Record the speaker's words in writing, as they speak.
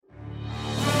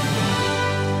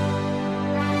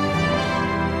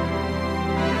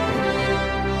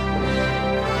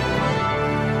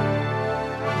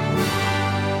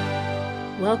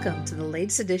Welcome to the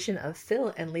latest edition of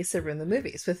Phil and Lisa Ruin the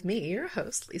Movies with me, your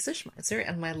host, Lisa Schmeitzer,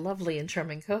 and my lovely and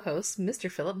charming co-host,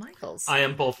 Mr. Philip Michaels. I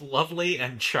am both lovely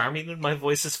and charming, and my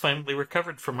voice is finally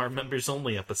recovered from our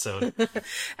members-only episode.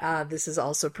 This is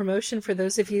also promotion for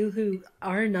those of you who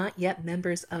are not yet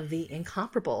members of The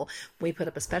Incomparable. We put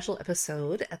up a special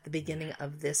episode at the beginning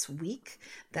of this week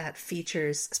that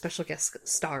features special guest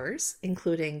stars,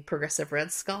 including Progressive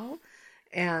Red Skull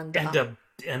and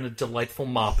a delightful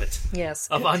Moppet. Yes.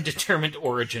 Of undetermined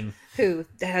origin. Who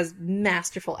has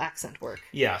masterful accent work.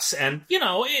 Yes, and, you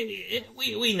know,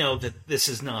 we know that this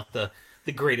is not the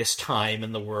greatest time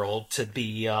in the world to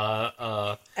be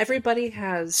everybody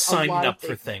has signed up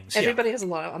for things. Everybody has a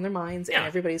lot on their minds, and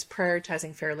everybody's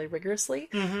prioritizing fairly rigorously.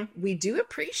 Mm-hmm. We do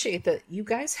appreciate that you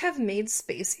guys have made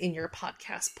space in your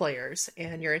podcast players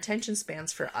and your attention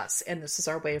spans for us, and this is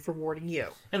our way of rewarding you.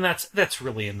 And that's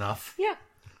really enough. Yeah.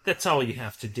 That's all you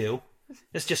have to do,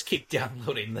 is just keep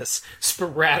downloading this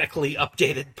sporadically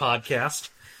updated podcast.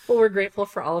 Well, we're grateful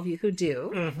for all of you who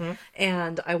do. Mm-hmm.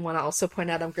 And I want to also point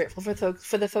out I'm grateful for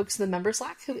the folks in the member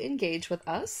Slack who engage with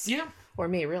us. Yeah. Or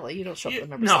me, really. You don't show up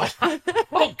in the member Slack.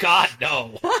 Oh, God,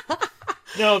 no.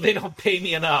 No, they don't pay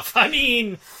me enough. I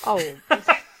mean,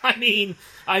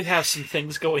 I have some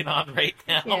things going on right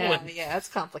now. Yeah, it's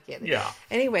complicated. Yeah.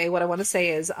 Anyway, what I want to say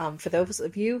is, for those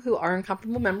of you who are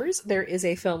Incomparable members, there is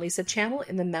a Phil and Lisa channel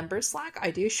in the members Slack.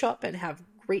 I do show up and have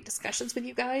great discussions with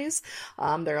you guys.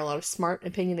 There are a lot of smart,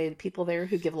 opinionated people there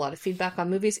who give a lot of feedback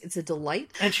on movies. It's a delight.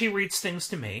 And she reads things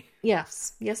to me.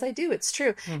 Yes, I do. It's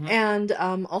true. Mm-hmm. And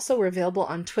also, we're available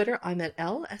on Twitter. I'm at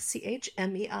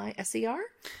LSCHMEISER.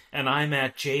 And I'm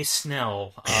at J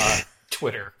Snell.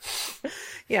 Twitter.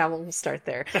 Yeah, well, we'll start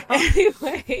there.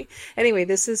 Anyway,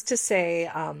 this is to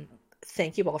say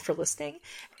thank you all for listening.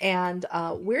 And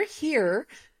we're here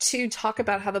to talk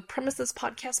about how the premise of this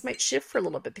podcast might shift for a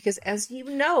little bit, because as you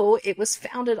know, it was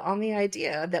founded on the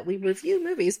idea that we review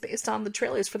movies based on the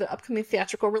trailers for the upcoming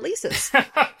theatrical releases.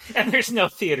 And there's no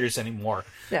theaters anymore.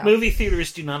 No. Movie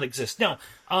theaters do not exist. No.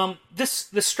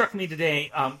 This struck me today,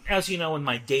 as you know in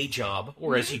my day job,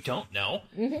 or as you don't know,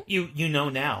 you know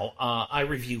now, I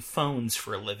review phones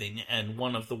for a living, and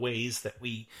one of the ways that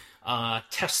we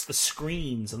test the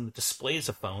screens and the displays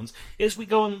of phones is we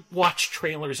go and watch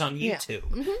trailers on YouTube.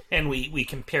 Yeah. Mm-hmm. And we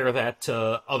compare that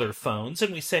to other phones,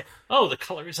 and we say, oh, the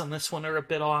colors on this one are a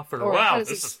bit off, or wow,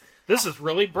 this is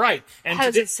really bright. And how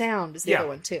does it sound is the other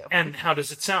one, too. And how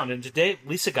does it sound? And today,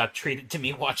 Lisa got treated to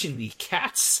me watching the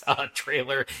Cats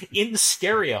trailer in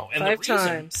stereo. And 5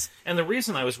 times. And the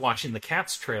reason I was watching the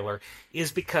Cats trailer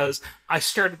is because I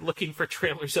started looking for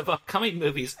trailers of upcoming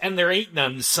movies, and there ain't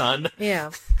none, son.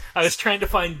 Yeah. I was trying to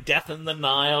find Death in the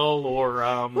Nile, or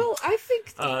well, I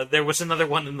think there was another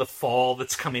one in the fall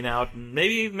that's coming out, and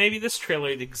maybe this trailer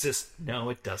exists. No,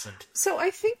 it doesn't. So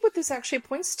I think what this actually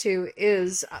points to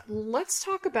is let's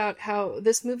talk about how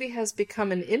this movie has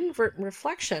become an inadvertent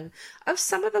reflection of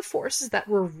some of the forces that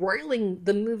were roiling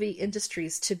the movie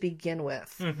industries to begin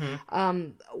with.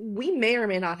 Mm-hmm. We may or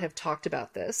may not have talked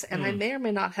about this, and I may or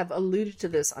may not have alluded to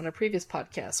this on a previous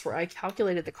podcast where I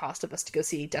calculated the cost of us to go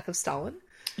see Death of Stalin.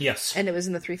 Yes. And it was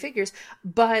in the 3 figures.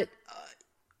 But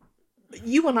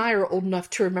you and I are old enough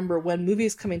to remember when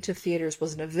movies coming to theaters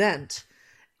was an event.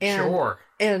 And, sure.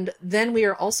 And then we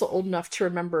are also old enough to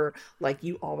remember, like,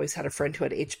 you always had a friend who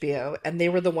had HBO, and they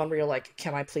were the one where you're like,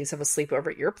 can I please have a sleepover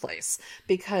at your place?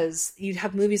 Because you'd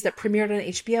have movies that premiered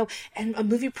on HBO, and a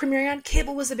movie premiering on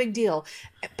cable was a big deal.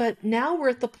 But now we're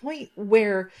at the point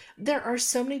where there are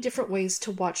so many different ways to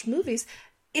watch movies.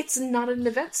 It's not an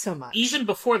event so much. Even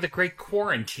before the great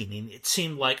quarantining, it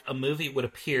seemed like a movie would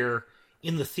appear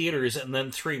in the theaters, and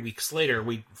then 3 weeks later,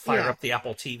 we'd fire up the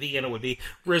Apple TV, and it would be,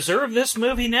 reserve this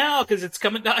movie now, because it's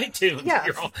coming to iTunes. Yeah.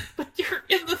 But you're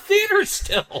in the theater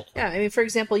still. Yeah, I mean, for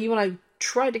example, you and I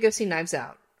tried to go see Knives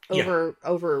Out over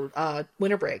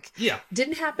winter break. Yeah.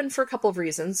 Didn't happen for a couple of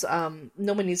reasons.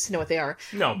 No one needs to know what they are.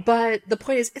 No. But the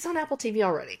point is, it's on Apple TV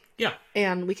already. Yeah.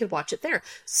 And we could watch it there.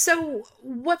 So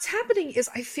what's happening is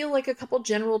I feel like a couple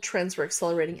general trends were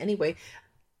accelerating anyway.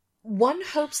 One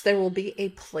hopes there will be a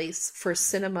place for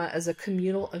cinema as a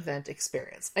communal event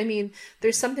experience. I mean,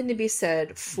 there's something to be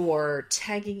said for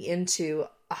tagging into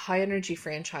a high-energy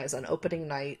franchise on opening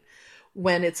night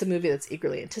when it's a movie that's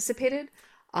eagerly anticipated.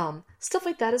 Stuff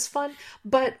like that is fun.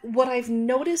 But what I've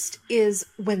noticed is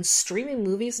when streaming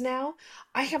movies now,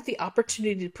 I have the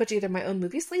opportunity to put together my own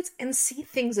movie slates and see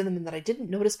things in them that I didn't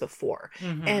notice before,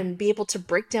 and be able to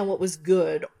break down what was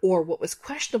good or what was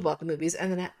questionable about the movies,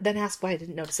 and then ask why I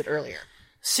didn't notice it earlier.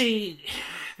 See,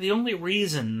 the only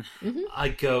reason I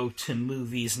go to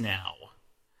movies now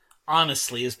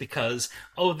honestly, is because,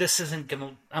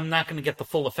 I'm not gonna get the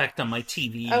full effect on my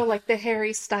TV. Oh, like the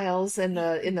Harry Styles in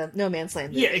the No Man's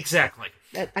Land movie. Yeah, exactly.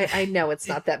 I know it's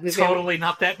not that movie. Totally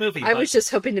not that movie. I was just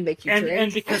hoping to make you drink.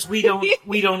 And because we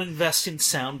don't invest in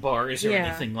sound bars or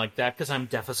anything like that, because I'm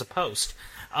deaf as a post.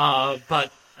 Oh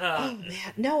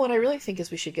man, no! What I really think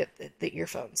is we should get the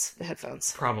earphones, the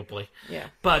headphones. Probably. Yeah.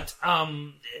 But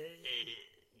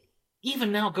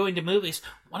even now, going to movies,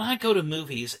 when I go to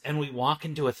movies and we walk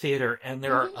into a theater and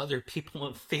there are other people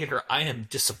in the theater, I am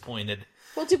disappointed.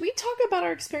 Well, did we talk about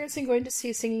our experience in going to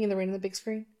see Singing in the Rain on the big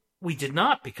screen? We did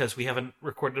not, because we haven't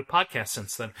recorded a podcast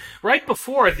since then. Right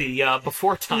before the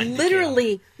before time.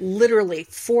 Literally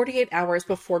 48 hours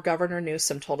before Governor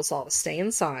Newsom told us all to stay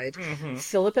inside,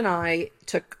 Philip and I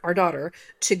took our daughter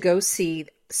to go see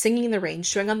Singing in the Rain,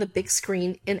 showing on the big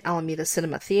screen in Alameda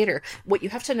Cinema Theater. What you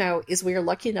have to know is we are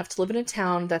lucky enough to live in a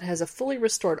town that has a fully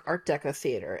restored Art Deco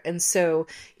theater. And so,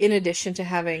 in addition to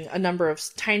having a number of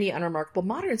tiny, unremarkable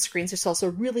modern screens, there's also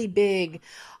a really big,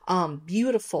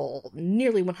 beautiful,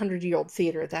 nearly 100-year-old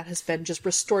theater that has been just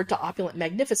restored to opulent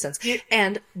magnificence.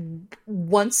 And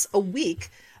once a week,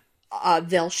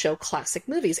 they'll show classic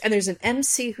movies. And there's an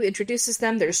MC who introduces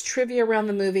them. There's trivia around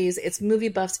the movies. It's movie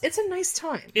buffs. It's a nice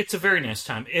time. It's a very nice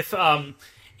time. If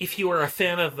you are a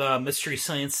fan of Mystery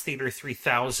Science Theater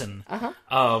 3000,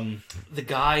 the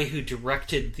guy who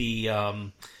directed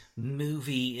the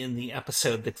movie in the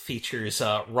episode that features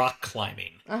rock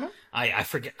climbing, I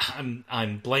forget.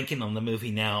 I'm blanking on the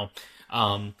movie now.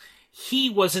 He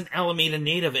was an Alameda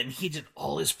native, and he did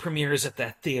all his premieres at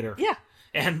that theater. Yeah,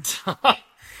 and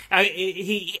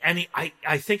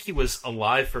I think he was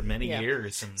alive for many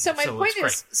years. And so my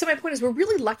point is, we're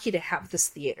really lucky to have this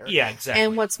theater. Yeah, exactly.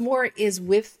 And what's more is,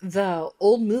 with the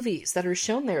old movies that are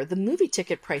shown there, the movie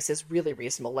ticket price is really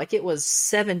reasonable. Like, it was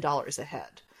 $7 a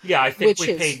head. Yeah, I think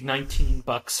we paid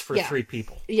 $19 for 3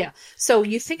 people. Yeah. So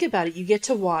you think about it, you get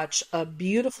to watch a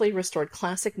beautifully restored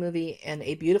classic movie in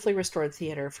a beautifully restored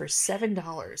theater for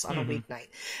 $7 on a weeknight.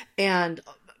 And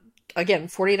again,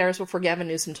 48 hours before Gavin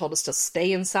Newsom told us to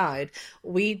stay inside,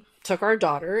 we took our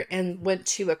daughter and went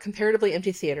to a comparatively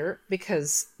empty theater,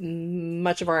 because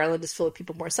much of our island is full of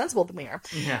people more sensible than we are.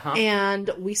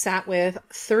 And we sat with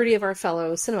 30 of our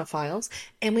fellow cinemaphiles,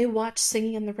 and we watched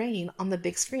Singing in the Rain on the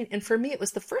big screen. And for me, it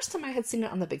was the first time I had seen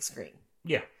it on the big screen.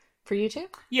 Yeah. For you too?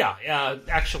 Yeah,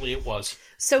 actually it was.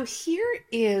 So here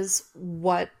is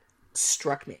what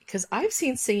struck me, because I've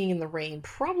seen Singing in the Rain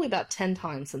probably about 10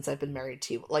 times since I've been married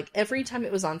to you. Like, every time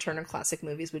it was on Turner Classic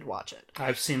Movies, we'd watch it.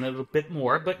 I've seen it a bit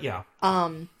more, but yeah.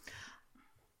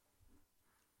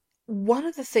 One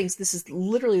of the things, this is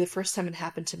literally the first time it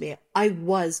happened to me, I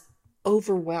was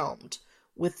overwhelmed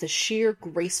with the sheer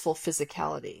graceful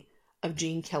physicality of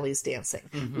Gene Kelly's dancing.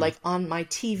 Like, on my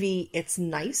TV, it's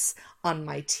nice. On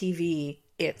my TV,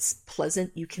 it's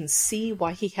pleasant. You can see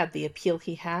why he had the appeal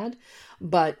he had,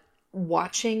 but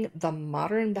watching the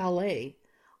modern ballet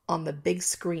on the big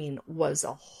screen was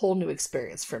a whole new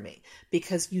experience for me,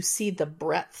 because you see the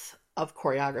breadth of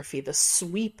choreography, the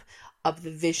sweep of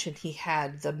the vision he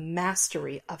had, the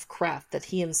mastery of craft that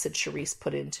he and Sid Charisse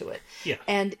put into it. Yeah.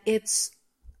 And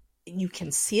you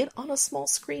can see it on a small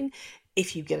screen.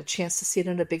 If you get a chance to see it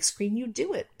on a big screen, you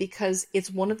do it, because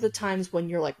it's one of the times when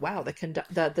you're like, wow,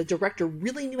 the director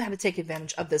really knew how to take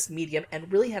advantage of this medium and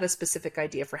really had a specific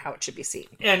idea for how it should be seen.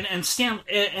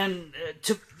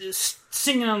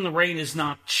 Singing in the Rain is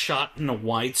not shot in a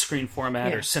widescreen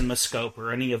format or CinemaScope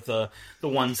or any of the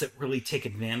ones that really take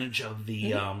advantage of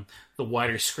the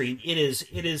wider screen. It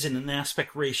is in an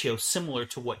aspect ratio similar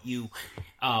to what you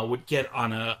would get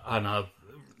on a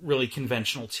really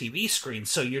conventional TV screen,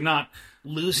 so you're not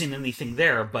losing anything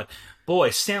there. But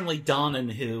boy, Stanley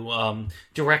Donen, who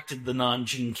directed the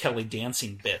non-Gene Kelly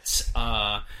dancing bits,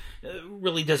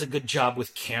 really does a good job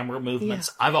with camera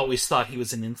movements. I've always thought he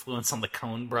was an influence on the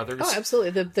Coen brothers. Oh,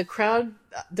 absolutely. The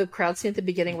crowd scene at the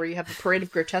beginning, where you have the parade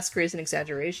of grotesqueries and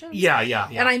exaggerations. Yeah.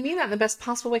 And I mean that in the best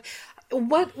possible way.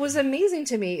 What was amazing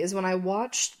to me is when I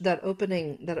watched that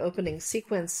opening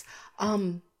sequence,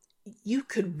 you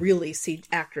could really see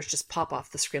actors just pop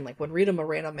off the screen. Like, when Rita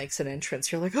Moreno makes an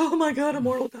entrance, you're like, oh my God,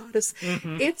 Immortal Goddess.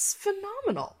 It's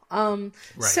phenomenal. Right.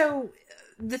 So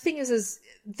the thing is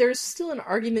there's still an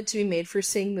argument to be made for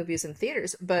seeing movies in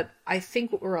theaters, but I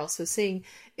think what we're also seeing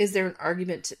is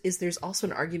there's also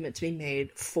an argument to be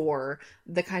made for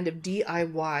the kind of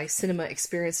DIY cinema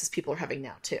experiences people are having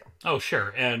now too. Oh,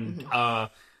 sure. And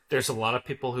there's a lot of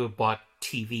people who have bought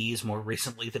TVs more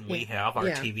recently than we have. Our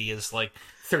Yeah. TV is like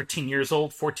 13 years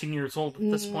old, 14 years old at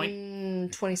this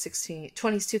point.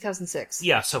 2006.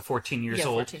 Yeah, so 14 years Yeah,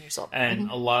 old. 14 years old. And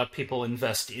a lot of people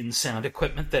invest in sound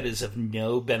equipment that is of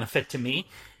no benefit to me.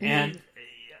 And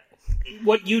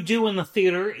what you do in the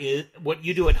theater is what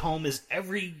you do at home is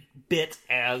every bit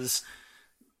as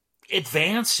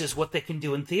advanced as what they can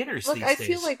do in theaters Look, these I days.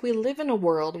 feel like we live in a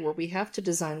world where we have to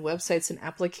design websites and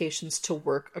applications to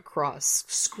work across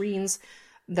screens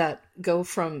that go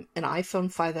from an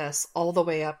iPhone 5S all the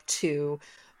way up to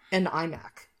an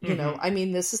iMac. You know, I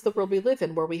mean, this is the world we live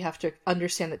in, where we have to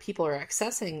understand that people are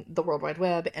accessing the World Wide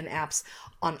Web and apps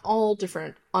on all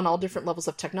different levels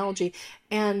of technology.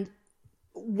 And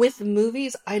with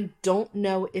movies, I don't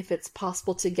know if it's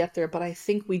possible to get there, but I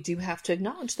think we do have to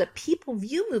acknowledge that people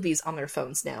view movies on their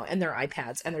phones now, and their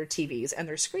iPads, and their TVs, and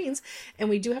their screens, and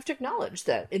we do have to acknowledge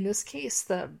that in this case,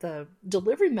 the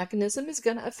delivery mechanism is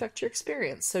going to affect your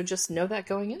experience. So just know that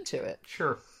going into it,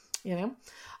 Sure. you know?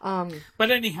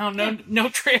 But anyhow, no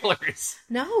trailers.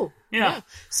 No. Yeah.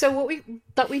 So what we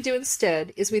thought we'd do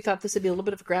instead is we thought this would be a little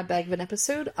bit of a grab bag of an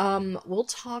episode. We'll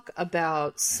talk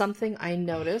about something I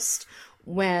noticed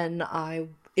when I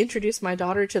introduced my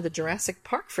daughter to the Jurassic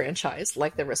Park franchise,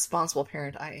 like the responsible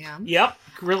parent I am. Yep,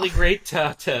 really great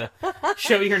to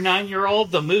show your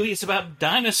 9-year-old the movies about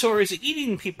dinosaurs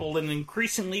eating people in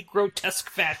increasingly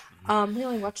grotesque fashion. We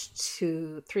only watched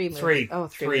three movies. Three. Oh,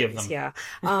 Three of movies, them.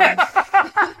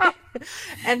 Yeah.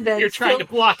 And then You're trying to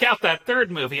block out that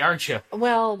third movie, aren't you?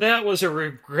 Well, That was a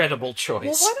regrettable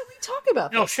choice. why don't we talk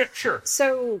about No, this? sure.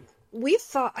 So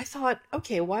I thought,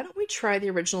 okay, why don't we try the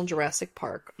original Jurassic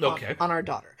Park on our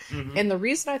daughter? And the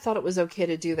reason I thought it was okay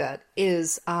to do that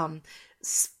is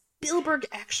Spielberg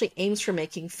actually aims for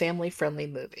making family-friendly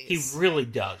movies. He really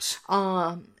does.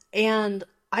 And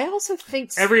I also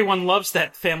think Everyone loves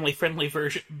that family-friendly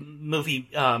version movie,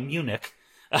 Munich,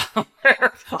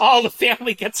 where all the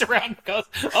family gets around and goes,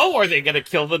 "Oh, are they going to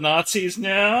kill the Nazis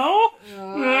now?"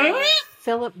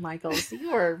 Philip Michaels,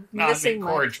 you are No, I missing mean,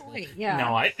 my cordially. point. Yeah.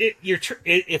 No,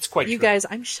 it's quite You true. guys,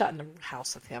 I'm shutting a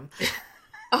house with him.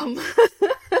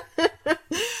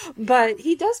 But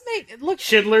he does look.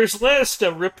 Schindler's List,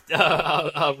 a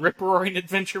rip-roaring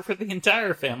adventure for the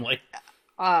entire family.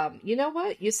 You know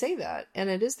what? You say that, and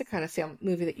it is the kind of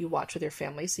movie that you watch with your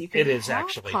family, so you can It is, have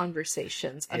actually.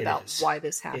 conversations It about is. why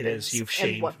this happens. It is. You've and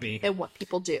shamed what, me. and what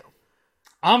people do.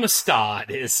 Amistad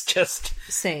is just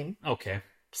Same okay.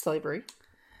 slavery.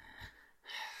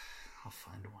 I'll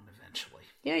find one eventually.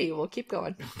 Yeah, you will keep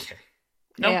going. Okay.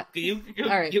 No, Yeah. you All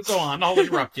right. you go on. I'll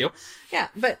interrupt you. Yeah,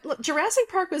 but look, Jurassic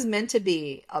Park was meant to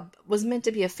be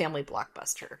a family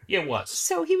blockbuster. It was.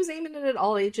 So he was aiming it at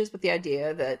all ages with the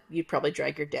idea that you'd probably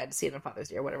drag your dad to see it on Father's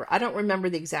Day or whatever. I don't remember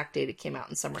the exact date it came out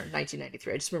in summer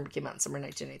 1993. I just remember it came out in summer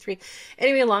 1993.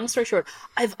 Anyway, long story short,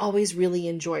 I've always really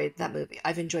enjoyed that movie.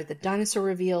 I've enjoyed the dinosaur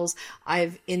reveals.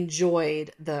 I've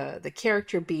enjoyed the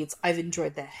character beats. I've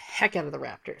enjoyed the heck out of the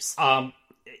Raptors.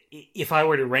 If I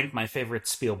were to rank my favorite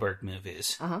Spielberg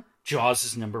movies, Jaws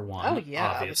is number one. Oh yeah,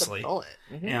 obviously. with a bullet.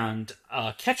 Mhm.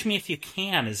 And Catch Me If You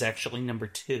Can is actually number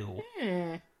 2.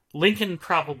 Eh, Lincoln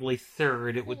probably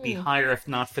third. It would be higher if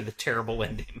not for the terrible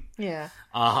ending. yeah.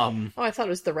 Oh, I thought it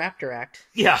was the Raptor Act.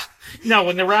 yeah. No,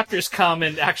 when the Raptors come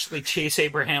and actually chase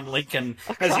Abraham Lincoln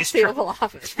Across the Oval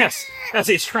Office. yes, as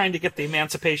he's trying to get the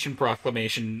Emancipation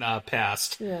Proclamation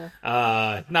passed. Yeah.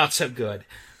 Not so good.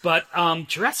 But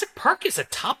Jurassic Park is a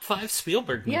top 5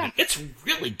 Spielberg movie. Yeah. It's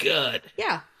really good.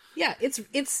 Yeah, it's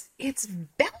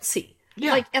bouncy.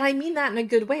 Yeah. Like, and I mean that in a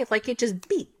good way. Like, it just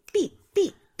beat.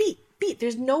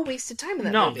 There's no wasted time in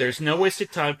that No, movie. there's no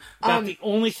wasted time. About the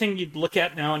only thing you'd look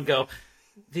at now and go,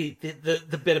 the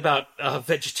bit about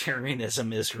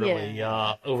vegetarianism is really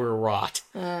overwrought.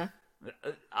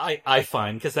 I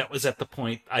find, because that was at the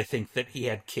point I think that he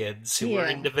had kids who were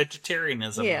into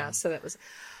vegetarianism. Yeah, so that was.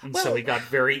 And so he got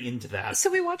very into that. So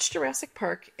we watched Jurassic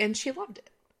Park, and she loved it.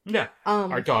 Yeah,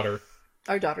 our daughter.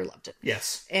 Our daughter loved it.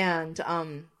 Yes. And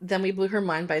then we blew her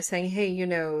mind by saying, hey, you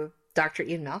know, Dr.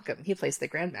 Ian Malcolm, he plays the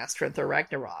Grandmaster in Thor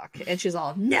Ragnarok. And she's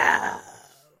all, no!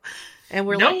 And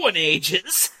we're No like, one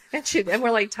ages. and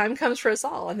we're like, time comes for us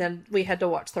all. And then we had to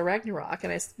watch the Ragnarok.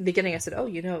 And in the beginning I said, oh,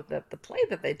 you know, the play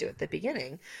that they do at the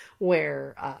beginning,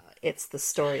 where it's the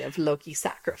story of Loki's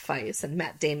sacrifice, and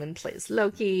Matt Damon plays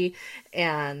Loki,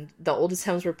 and the oldest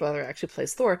Hemsworth brother actually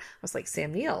plays Thor. I was like,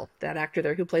 Sam Neill, that actor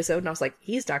there who plays Odin, I was like,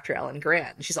 he's Dr. Alan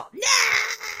Grant. And she's all,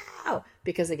 no!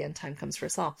 Because again, time comes for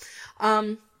us all.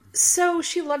 So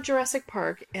she loved Jurassic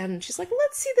Park, and she's like,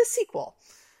 let's see the sequel.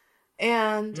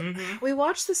 And we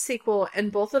watched the sequel,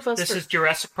 and both of us This is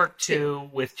Jurassic Park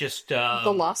 2 with just...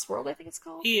 The Lost World, I think it's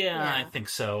called? Yeah, I think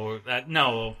so.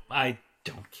 No, I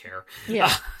don't care.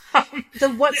 Yeah. So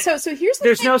here's the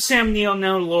There's thing. no Sam Neill,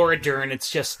 no Laura Dern.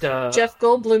 It's just... Jeff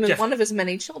Goldblum and one of his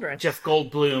many children. Jeff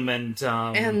Goldblum and...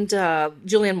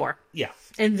 Julianne Moore. Yeah.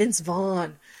 And Vince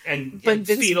Vaughn. And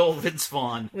fetal Vince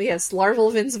Vaughn. Yes,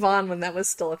 larval Vince Vaughn when that was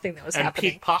still a thing that was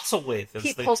happening. Pete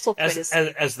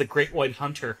Postlethwaite as the Great White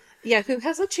Hunter. Yeah, who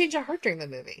has a change of heart during the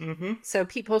movie. Mm-hmm. So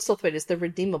Pete Postlethwaite is the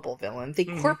redeemable villain. The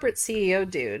corporate CEO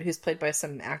dude, who's played by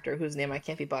some actor whose name I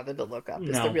can't be bothered to look up,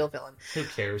 is the real villain. Who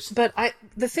cares? But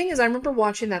the thing is, I remember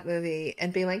watching that movie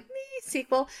and being like,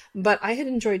 sequel. But I had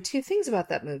enjoyed two things about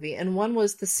that movie, and one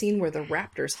was the scene where the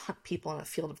raptors hunt people on a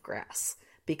field of grass.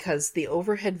 Because the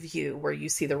overhead view where you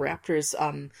see the raptors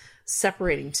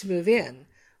separating to move in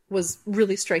was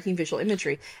really striking visual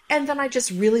imagery. And then I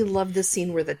just really loved the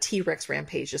scene where the T-Rex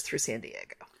rampages through San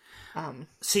Diego. I've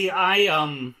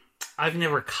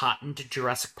never cottoned to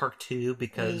Jurassic Park 2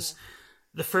 because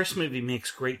the first movie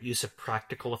makes great use of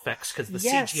practical effects because the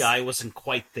CGI wasn't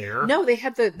quite there. No, they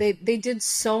had they did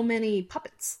so many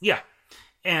puppets. Yeah.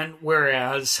 And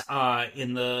whereas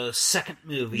in the second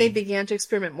movie... They began to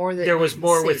experiment more. There was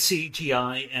more with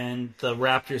CGI, and the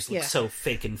raptors look so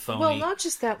fake and phony. Well, not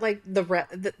just that, like,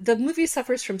 the movie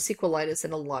suffers from sequelitis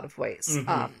in a lot of ways.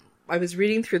 Mm-hmm. I was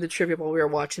reading through the trivia while we were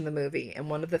watching the movie, and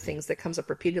one of the things that comes up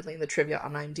repeatedly in the trivia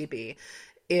on IMDb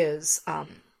is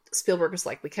Spielberg was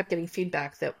like, we kept getting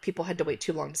feedback that people had to wait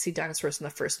too long to see dinosaurs in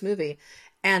the first movie.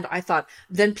 And I thought,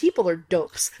 then people are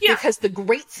dopes. Yeah. Because the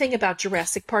great thing about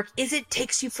Jurassic Park is it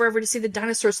takes you forever to see the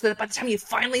dinosaurs, so that by the time you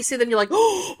finally see them, you're like,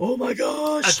 oh my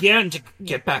gosh. Again, to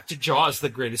get back to Jaws, the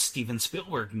greatest Steven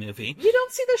Spielberg movie. You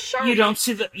don't see the shark. You don't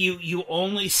see you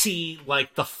only see,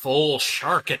 like, the full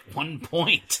shark at one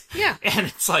point. Yeah. And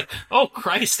it's like, oh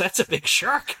Christ, that's a big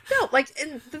shark. No, like,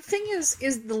 and the thing is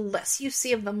the less you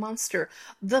see of the monster,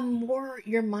 the more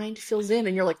your mind fills in,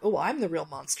 and you're like, oh, I'm the real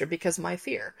monster because my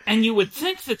fear. And you would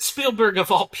think that Spielberg, of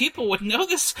all people, would know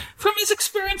this from his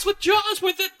experience with Jaws,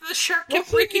 where the shark kept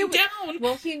breaking down.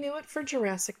 Well, he knew it for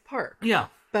Jurassic Park. Yeah.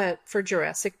 But for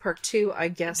Jurassic Park 2, I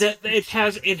guess... It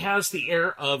has the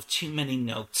air of too many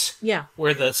notes. Yeah.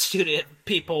 Where the student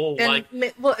people, and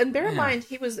bear in mind,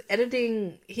 he was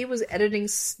editing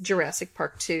Jurassic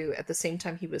Park 2 at the same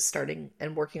time he was starting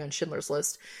and working on Schindler's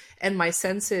List. And my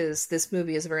sense is this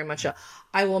movie is very much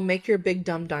I will make your big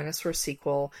dumb dinosaur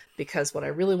sequel because what I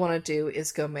really want to do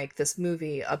is go make this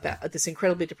movie about this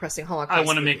incredibly depressing Holocaust I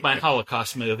want to make my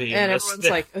Holocaust movie. And everyone's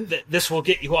like... This will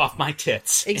get you off my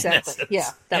tits. Exactly. Yeah,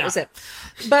 that was it.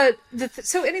 But,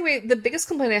 so anyway, the biggest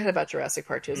complaint I had about Jurassic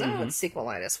Park 2 is, it's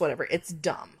sequelitis, whatever. It's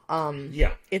dumb.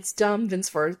 It's dumb.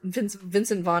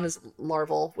 Vincent Vaughn is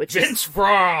larval, which Vince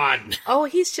Vaughn! Oh,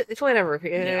 he's just... Whatever.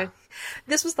 Yeah.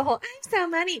 This was the whole I'm so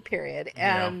money period.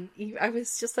 And I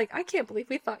was just like, I can't believe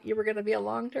we thought you were going to be a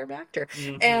long-term actor.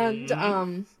 Mm-hmm.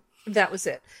 And that was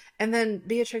it. And then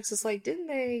Beatrix is like, didn't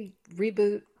they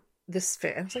reboot this?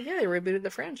 I was like, yeah, they rebooted the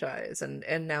franchise.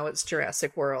 And now it's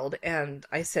Jurassic World. And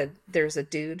I said, there's a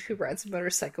dude who rides a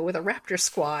motorcycle with a raptor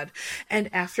squad.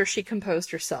 And after she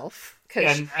composed herself...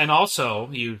 And also,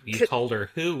 you told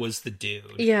her who was the dude.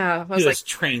 Yeah. Who has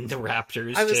trained the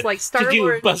raptors to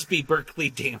do Busby Berkeley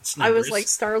dance numbers. I was like,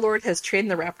 Star-Lord has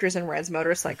trained the raptors and rides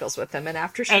motorcycles with them. And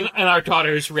after she... And our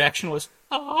daughter's reaction was,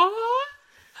 aww.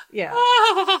 Yeah.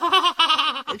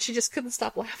 And she just couldn't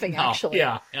stop laughing, No, actually.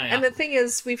 Yeah. And the thing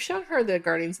is, we've shown her the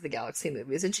Guardians of the Galaxy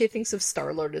movies, and she thinks of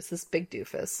Star-Lord as this big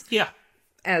doofus. Yeah.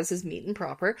 As is meet and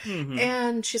proper. Mm-hmm.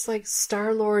 And she's like,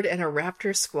 Star-Lord and a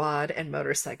raptor squad and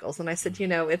motorcycles. And I said,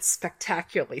 it's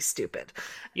spectacularly stupid.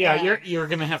 Yeah, you're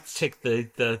going to have to take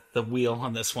the wheel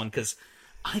on this one, because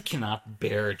I cannot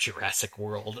bear Jurassic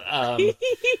World.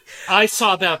 I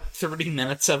saw about 30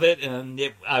 minutes of it, and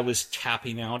I was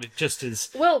tapping out. It just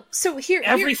is... Well, so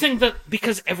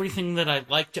because everything that I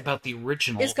liked about the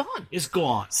original... Is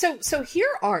gone.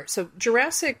 So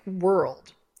Jurassic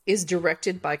World is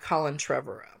directed by Colin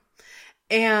Trevorrow.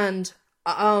 And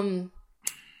I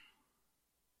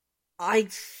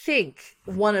think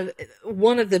one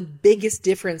of the biggest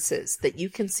differences that you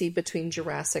can see between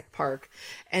Jurassic Park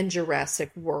and Jurassic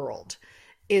World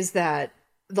is that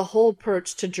the whole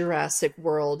approach to Jurassic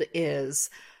World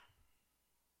is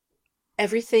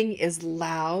everything is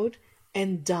loud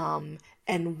and dumb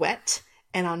and wet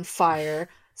and on fire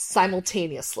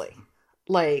simultaneously.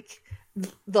 Like,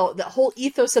 the whole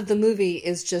ethos of the movie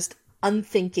is just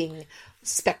unthinking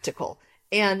spectacle.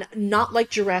 and not like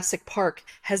Jurassic Park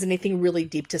has anything really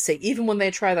deep to say, even when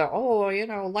they try the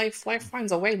life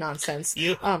finds a way nonsense.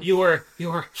 You were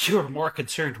more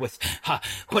concerned with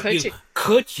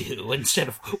could you instead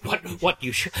of what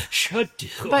you should do.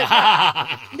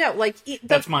 But no, like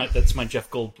that's my Jeff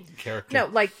Goldblum character. No,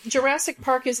 like Jurassic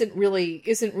Park isn't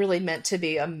really meant to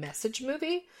be a message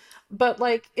movie. But,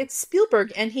 like, it's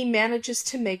Spielberg, and he manages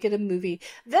to make it a movie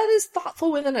that is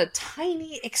thoughtful within a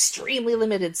tiny, extremely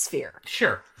limited sphere.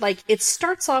 Sure. Like, it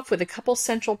starts off with a couple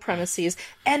central premises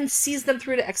and sees them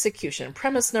through to execution.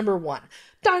 Premise number 1.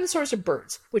 Dinosaurs are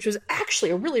birds, which was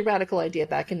actually a really radical idea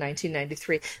back in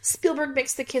 1993. Spielberg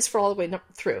makes the case for all the way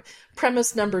through.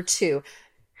 Premise number 2.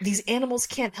 These animals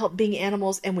can't help being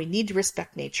animals, and we need to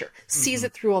respect nature. Sees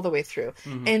it through all the way through.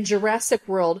 And Jurassic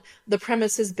World, the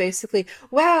premise is basically,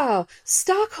 wow,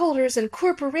 stockholders and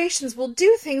corporations will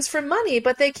do things for money,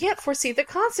 but they can't foresee the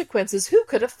consequences. Who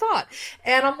could have thought?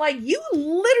 And I'm like, you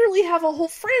literally have a whole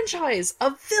franchise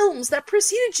of films that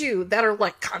preceded you that are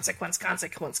like consequence.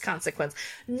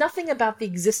 Nothing about the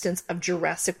existence of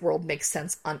Jurassic World makes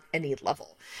sense on any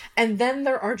level. And then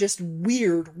there are just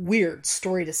weird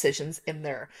story decisions in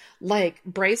there. Like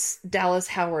Bryce Dallas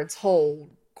Howard's whole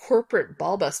corporate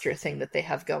ballbuster thing that they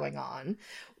have going on,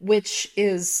 which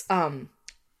is a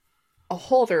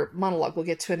whole other monologue we'll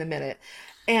get to in a minute.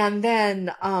 And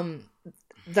then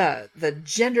the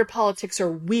gender politics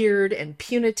are weird and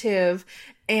punitive,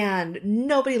 and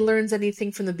nobody learns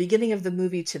anything from the beginning of the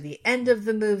movie to the end of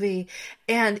the movie.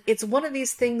 And it's one of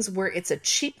these things where it's a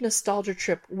cheap nostalgia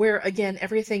trip where, again,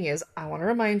 everything is, I want to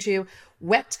remind you,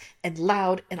 wet and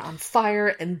loud and on fire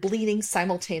and bleeding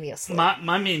simultaneously.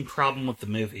 My main problem with the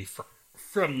movie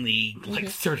from the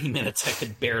 30 minutes I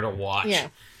could bear to watch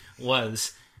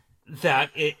was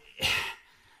that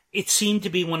it seemed to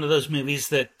be one of those movies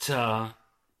that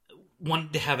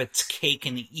wanted to have its cake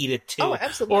and eat it too. Oh,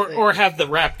 absolutely. Or have the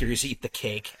raptors eat the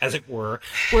cake, as it were.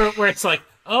 Where it's like,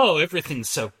 oh, everything's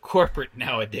so corporate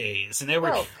nowadays. And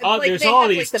there's all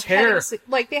these terror...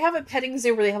 Like, they have a petting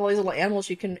zoo where they have all these little animals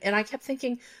you can... And I kept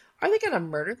thinking, are they going to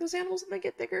murder those animals when they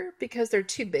get bigger? Because they're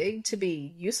too big to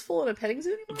be useful in a petting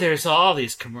zoo anymore? There's all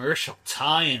these commercial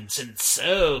tie-ins and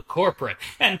so corporate.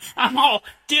 And I'm all...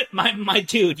 My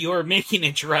dude, you're making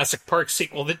a Jurassic Park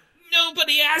sequel that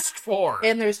nobody asked for.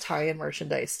 And there's tie-in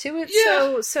merchandise to it.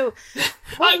 Yeah. So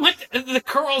the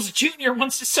Carl's Jr.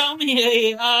 wants to sell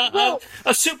me a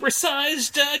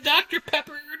supersized Dr.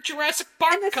 Pepper Jurassic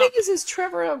Park And the cup. thing is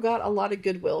Trevorrow got a lot of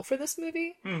goodwill for this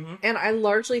movie. Mm-hmm. And I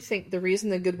largely think the reason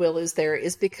the goodwill is there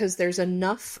is because there's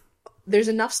enough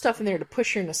stuff in there to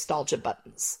push your nostalgia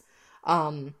buttons.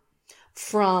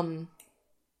 From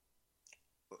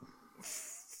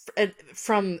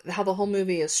how the whole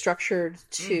movie is structured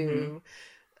to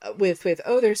with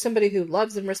there's somebody who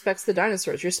loves and respects the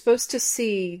dinosaurs. You're supposed to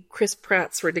see Chris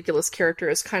Pratt's ridiculous character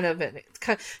as kind of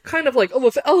like, oh,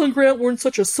 if Alan Grant weren't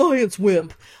such a science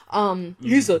wimp,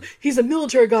 he's a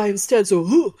military guy instead.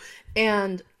 So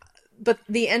but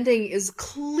the ending is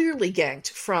clearly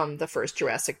ganked from the first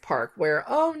Jurassic Park, where,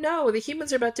 oh no, the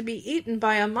humans are about to be eaten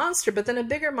by a monster, but then a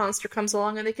bigger monster comes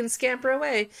along and they can scamper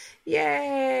away.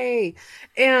 Yay!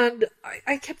 And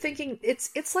I kept thinking,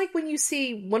 it's like when you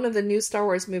see one of the new Star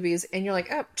Wars movies and you're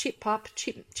like, oh, cheap pop,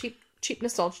 cheap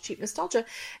nostalgia.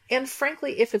 And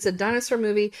frankly, if it's a dinosaur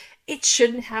movie, it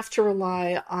shouldn't have to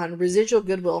rely on residual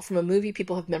goodwill from a movie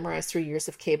people have memorized through years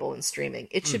of cable and streaming.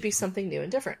 It should be something new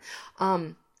and different.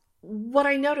 What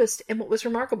I noticed and what was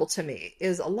remarkable to me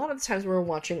is a lot of the times when we're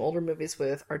watching older movies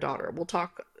with our daughter,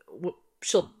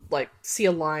 she'll like see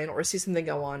a line or see something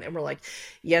go on and we're like,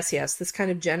 yes, this kind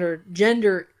of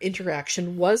gender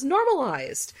interaction was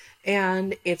normalized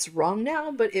and it's wrong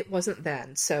now, but it wasn't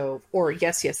then. So, or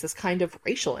yes, this kind of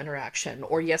racial interaction,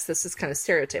 or yes, this is kind of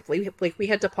stereotype. Like we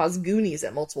had to pause Goonies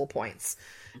at multiple points.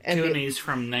 And Goonies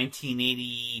from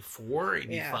 1984,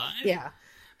 85? Yeah.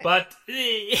 But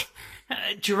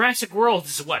Jurassic World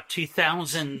is what,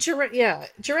 2000?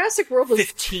 Jurassic World was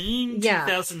 15,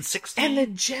 2016, and the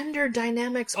gender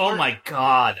dynamics. Oh my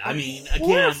god! I mean,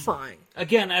 horrifying.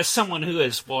 Again, as someone who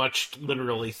has watched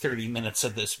literally 30 minutes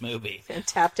of this movie and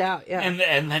tapped out, and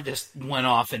then just went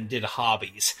off and did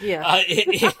hobbies. Yeah,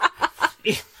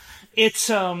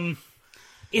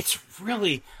 it's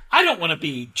really. I don't want to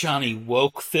be Johnny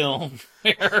Woke film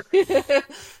where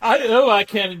I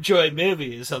can't enjoy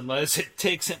movies unless it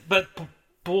takes it. But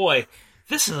boy,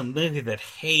 this is a movie that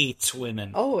hates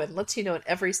women. Oh, and lets you know at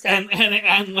every step.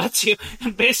 And lets you,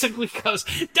 and basically goes,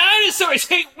 dinosaurs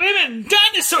hate women!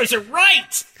 Dinosaurs are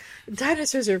right!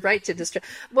 Dinosaurs are right to destroy.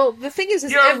 Well, the thing is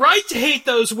You're right to hate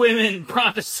those women,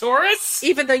 Brontosaurus.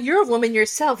 even though you're a woman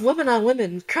yourself, women on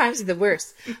women, crimes are the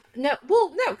worst. No,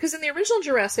 because in the original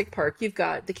Jurassic Park, you've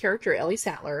got the character Ellie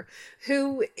Sattler,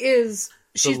 who is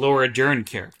The Laura Dern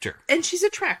character. and she's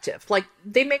attractive. Like,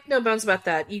 they make no bones about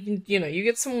that. You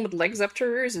get someone with legs up to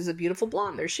hers is a beautiful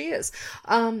blonde. There she is.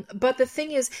 But the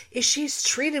thing is she's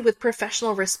treated with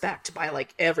professional respect by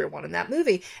like everyone in that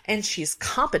movie, and she's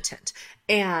competent.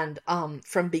 And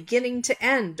from beginning to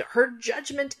end, her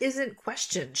judgment isn't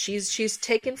questioned. She's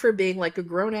taken for being like a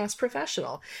grown-ass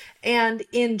professional. And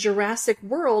in Jurassic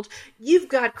World, you've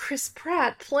got Chris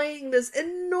Pratt playing this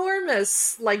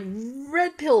enormous, like,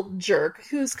 red pill jerk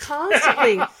who's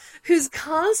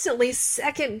constantly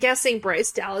second-guessing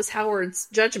Bryce Dallas Howard's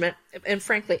judgment. And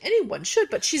frankly, anyone should,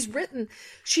 but she's written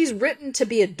to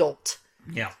be adult.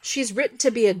 Yeah. She's written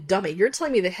to be a dummy. You're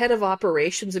telling me the head of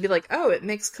operations would be like, oh, it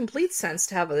makes complete sense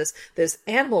to have this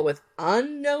animal with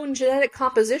unknown genetic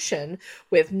composition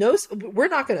with we're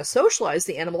not going to socialize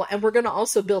the animal, and we're going to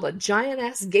also build a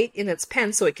giant-ass gate in its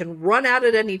pen so it can run out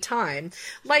at any time.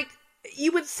 Like,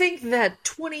 you would think that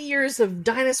 20 years of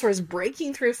dinosaurs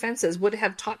breaking through fences would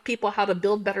have taught people how to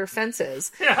build better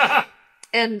fences.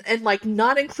 And like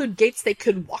not include gates they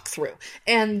could walk through.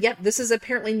 And yet this is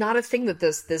apparently not a thing that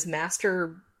this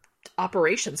master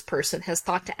operations person has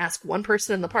thought to ask one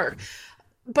person in the park.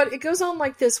 But it goes on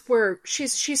like this where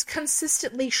she's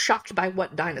consistently shocked by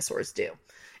what dinosaurs do.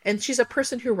 And she's a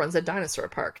person who runs a dinosaur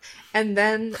park. And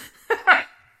then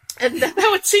that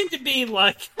would seem to be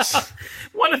like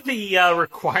one of the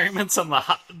requirements on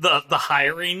the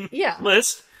hiring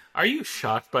list. Are you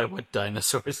shocked by what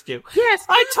dinosaurs do? Yes.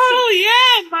 I totally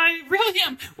am. I really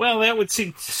am. Well, that would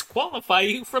seem to disqualify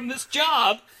you from this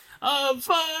job of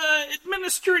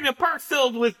administering a park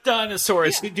filled with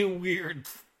dinosaurs who do weird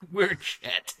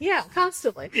shit. Yeah,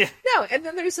 constantly. Yeah. No, and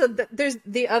then there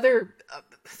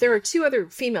are two other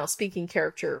female speaking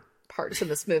character parts in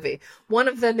this movie. One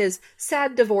of them is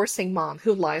sad divorcing mom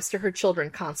who lies to her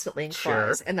children constantly and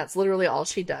cries, and that's literally all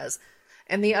she does.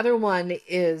 And the other one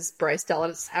is Bryce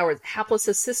Dallas Howard's hapless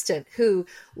assistant who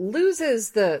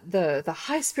loses the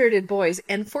high-spirited boys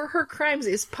and for her crimes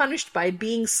is punished by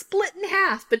being split in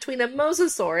half between a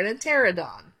mosasaur and a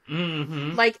pterodon.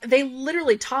 Mm-hmm. Like, they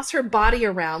literally toss her body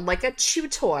around like a chew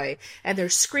toy, and they're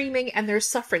screaming and they're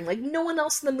suffering. Like, no one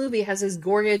else in the movie has as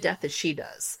gory a death as she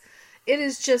does. It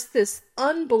is just this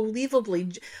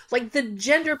unbelievably... Like, the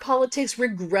gender politics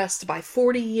regressed by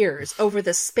 40 years over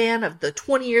the span of the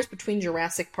 20 years between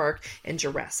Jurassic Park and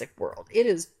Jurassic World. It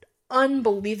is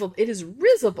unbelievable. It is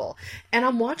risible. And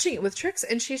I'm watching it with Trix,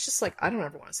 and she's just like, I don't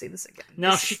ever want to see this again.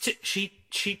 No, she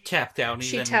tapped out.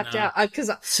 She tapped out.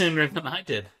 Sooner than I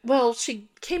did. Well, she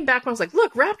came back when I was like,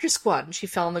 look, Raptor Squad. And she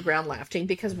fell on the ground laughing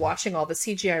because watching all the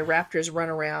CGI raptors run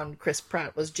around Chris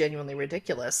Pratt was genuinely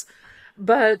ridiculous.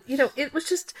 But, it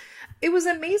was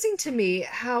amazing to me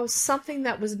how something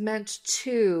that was meant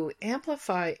to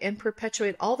amplify and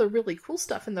perpetuate all the really cool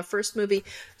stuff in the first movie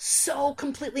so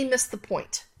completely missed the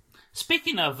point.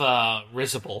 Speaking of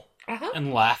risible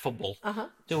and laughable,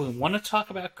 do we want to talk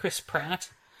about Chris Pratt?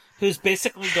 Who's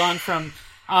basically gone from,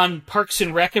 on Parks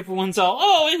and Rec, everyone's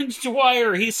all, and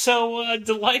Dwyer, he's so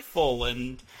delightful,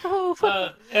 and... we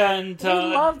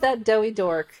love that doughy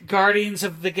dork. Guardians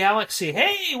of the Galaxy.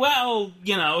 Hey, well,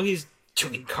 he's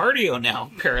doing cardio now,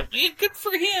 apparently, and good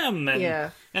for him.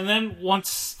 And then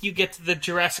once you get to the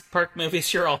Jurassic Park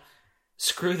movies, you're all,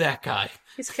 screw that guy.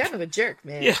 He's kind of a jerk,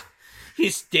 man. Yeah.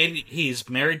 He's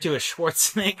married to a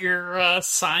Schwarzenegger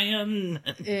scion.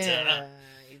 And,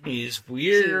 he's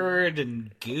weird and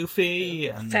goofy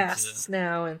and fasts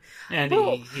now, and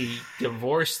he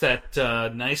divorced that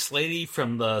nice lady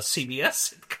from the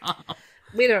CBS sitcom.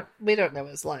 We don't know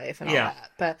his life and all that,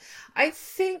 but I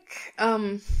think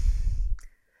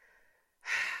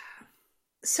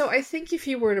so. I think if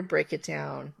you were to break it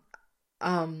down,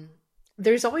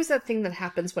 there's always that thing that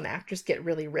happens when actors get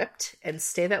really ripped and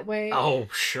stay that way. Oh,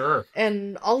 sure.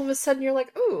 And all of a sudden you're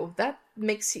like, ooh, that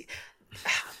makes you.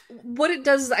 What it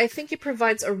does is I think it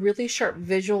provides a really sharp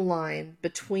visual line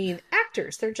between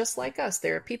actors. They're just like us.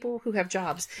 They're people who have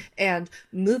jobs, and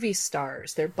movie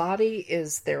stars. Their body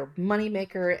is their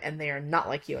moneymaker, and they are not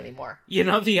like you anymore.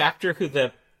 The actor who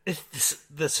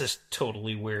this is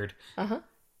totally weird.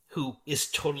 Who is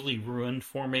totally ruined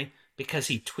for me because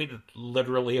he tweeted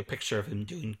literally a picture of him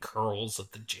doing curls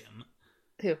at the gym.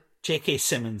 Who? J.K.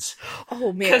 Simmons.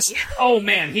 Oh,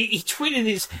 man. He tweeted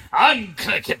these, I'm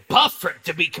gonna get buff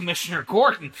to be Commissioner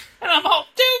Gordon. And I'm all,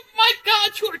 dude, my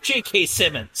God, you're J.K.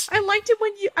 Simmons. I liked it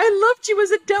I loved you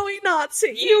as a doughy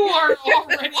Nazi. You are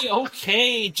already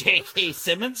okay, J.K.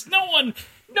 Simmons. No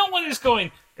No one is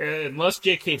going, unless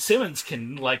J.K. Simmons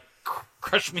can, like,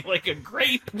 crush me like a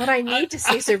grape. What I need to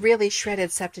see is a really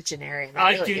shredded septuagenarian.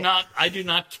 I do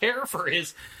not care for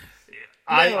his...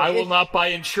 I will not buy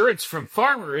insurance from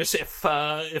farmers if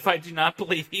I do not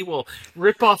believe he will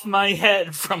rip off my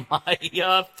head from my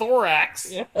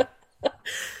thorax. Yeah.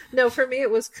 No, for me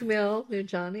it was Kumail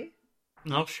Nanjiani.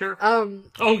 Oh, sure.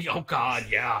 Oh God,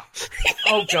 yeah.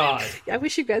 Oh, God. I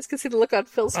wish you guys could see the look on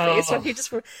Phil's face when he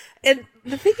just... And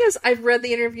the thing is, I've read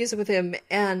the interviews with him,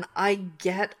 and I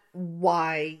get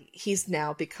why he's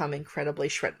now become incredibly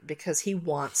shredded, because he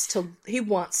wants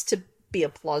to be a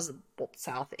plausible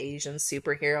South Asian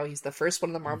superhero. He's the first one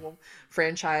in the Marvel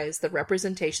franchise. The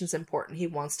representation's important. He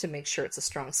wants to make sure it's a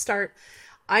strong start.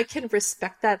 I can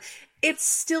respect that. It's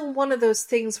still one of those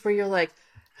things where you're like,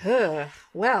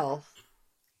 well,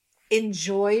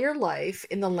 enjoy your life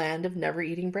in the land of never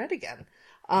eating bread again.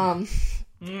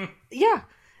 Yeah.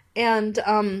 And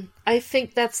I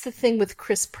think that's the thing with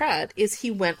Chris Pratt, is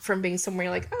he went from being somewhere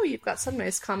like, oh, you've got some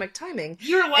nice comic timing.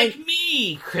 You're like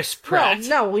me, Chris Pratt. Well,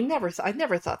 no, I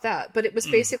never thought that. But it was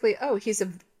basically, oh, he's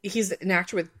an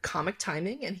actor with comic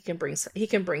timing, and he can bring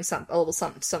a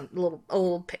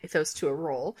little pathos to a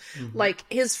role. Mm-hmm. Like,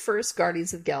 his first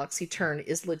Guardians of the Galaxy turn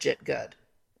is legit good.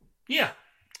 Yeah,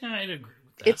 I'd agree.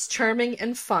 It's charming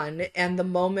and fun, and the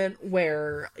moment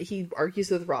where he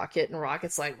argues with Rocket, and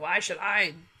Rocket's like, why should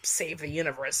I save the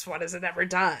universe? What has it ever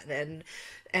done?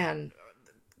 And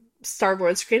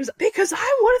Star-Lord screams, because I'm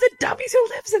one of the dummies who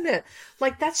lives in it.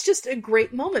 Like, that's just a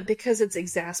great moment, because it's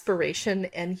exasperation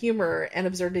and humor and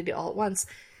absurdity all at once.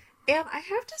 And I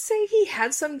have to say, he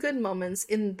had some good moments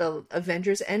in the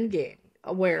Avengers Endgame,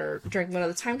 where during one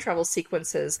of the time travel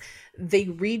sequences, they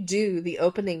redo the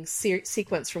opening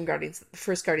sequence from the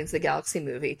first Guardians of the Galaxy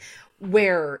movie,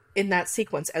 where in that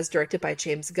sequence, as directed by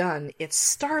James Gunn, it's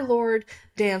Star-Lord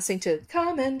dancing to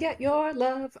Come and Get Your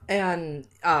Love, and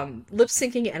lip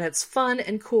syncing, and it's fun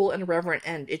and cool and irreverent,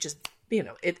 and it just,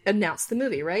 it announced the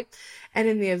movie, right? And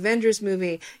in the Avengers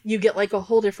movie, you get like a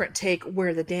whole different take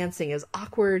where the dancing is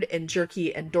awkward and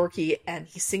jerky and dorky, and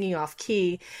he's singing off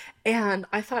key. And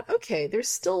I thought, okay, there's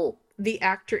still the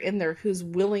actor in there who's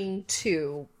willing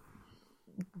to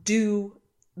do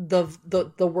the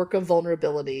work of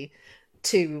vulnerability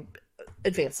to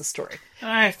advance the story.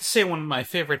 I have to say, one of my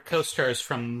favorite co-stars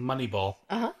from Moneyball.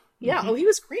 Uh-huh. Yeah. Mm-hmm. Oh, he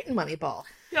was great in Moneyball.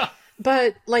 Yeah.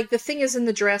 But like, the thing is, in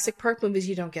the Jurassic Park movies,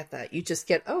 you don't get that. You just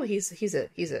get, oh, he's a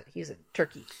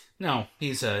turkey. No,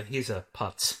 he's a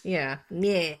putz. Yeah.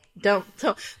 Don't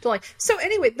like. So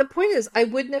anyway, the point is, I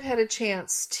wouldn't have had a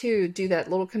chance to do that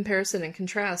little comparison and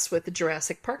contrast with the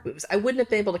Jurassic Park movies. I wouldn't have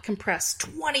been able to compress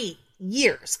 20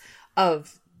 years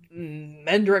of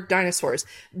Mendrick dinosaurs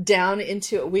down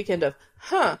into a weekend of,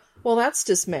 well, that's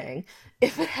dismaying,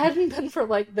 if it hadn't been for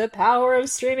like the power of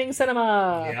streaming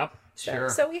cinema. Yep. Sure.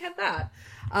 So we had that.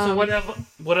 So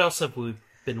what else have we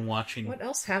been watching? What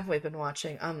else have we been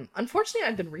watching? Unfortunately,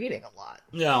 I've been reading a lot.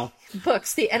 No.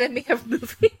 Books, the enemy of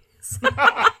movies.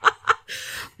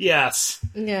 Yes.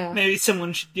 Yeah. Maybe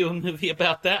someone should do a movie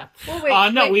about that. Well,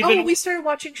 wait. We started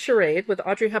watching Charade with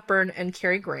Audrey Hepburn and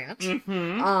Cary Grant.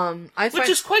 Mm-hmm. Which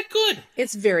is quite good.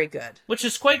 It's very good. Which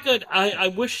is quite good. I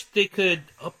wish they could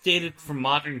update it for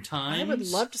modern times. I would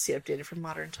love to see it updated for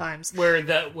modern times.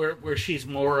 Where she's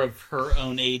more of her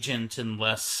own agent and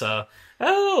less,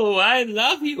 oh, I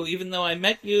love you, even though I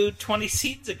met you 20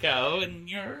 scenes ago, and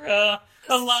you're a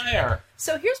liar.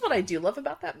 So here's what I do love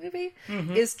about that movie,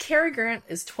 is Cary Grant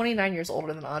is 29 years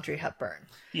older than Audrey Hepburn.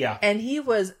 Yeah. And he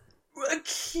was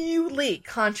acutely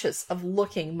conscious of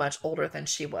looking much older than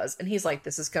she was. And he's like,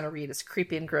 this is going to read as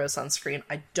creepy and gross on screen.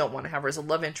 I don't want to have her as a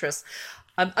love interest.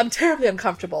 I'm terribly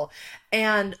uncomfortable.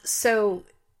 And so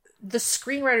the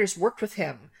screenwriters worked with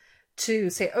him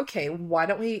to say, okay, why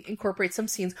don't we incorporate some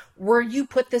scenes where you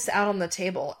put this out on the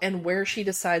table and where she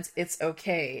decides it's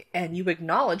okay and you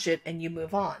acknowledge it and you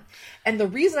move on. And the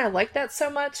reason I like that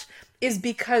so much is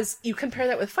because you compare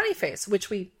that with Funny Face, which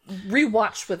we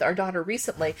rewatched with our daughter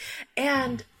recently,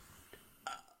 and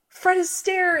Fred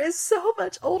Astaire is so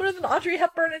much older than Audrey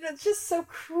Hepburn, and it's just so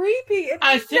creepy. It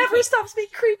never stops being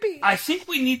creepy. I think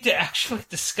we need to actually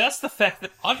discuss the fact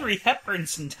that Audrey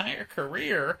Hepburn's entire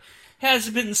career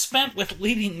has been spent with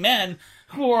leading men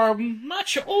who are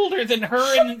much older than her.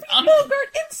 Bogart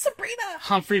in Sabrina.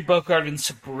 Humphrey Bogart in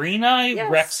Sabrina.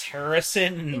 Yes. Rex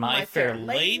Harrison in My Fair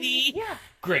Lady. Yeah.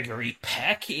 Gregory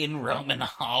Peck in Roman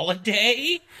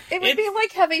Holiday. It would be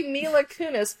like having Mila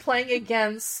Kunis playing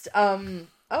against,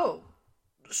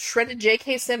 shredded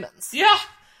J.K. Simmons. Yeah.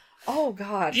 Oh,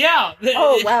 God. Yeah.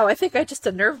 Oh, wow. I think I just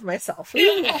unnerved myself.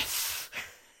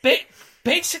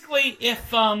 Basically,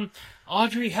 if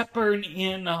Audrey Hepburn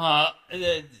in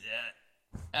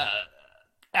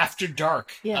After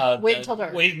Dark. Yeah, Wait Until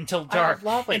Dark. Wait Until Dark. I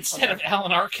love Wait Instead Until of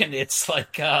Alan Arkin, it's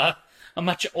like a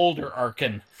much older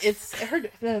Arkin. It's her.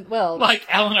 Well, like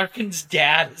Alan Arkin's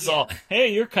dad is all,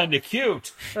 "Hey, you're kind of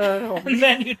cute," oh. and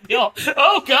then you'd be all,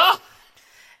 "Oh God,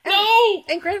 no!"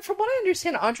 And granted, from what I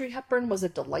understand, Audrey Hepburn was a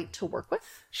delight to work with.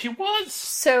 She was.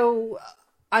 So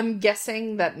I'm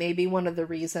guessing that maybe one of the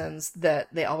reasons that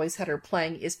they always had her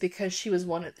playing is because she was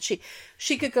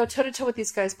she could go toe to toe with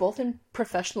these guys both in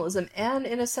professionalism and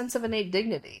in a sense of innate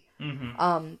dignity.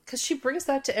 Because she brings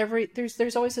that to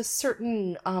there's always a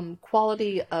certain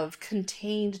quality of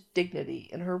contained dignity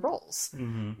in her roles,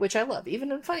 which I love,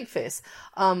 even in Funny Face.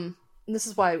 This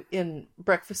is why in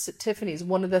Breakfast at Tiffany's,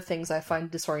 one of the things I find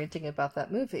disorienting about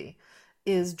that movie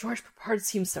is George Peppard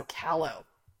seems so callow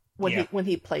when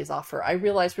he plays off her. I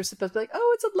realize we're supposed to be like,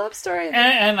 oh, it's a love story.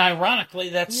 And ironically,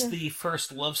 that's the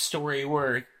first love story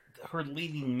where her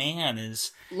leading man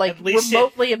is like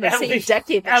remotely in the same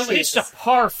decade. At least a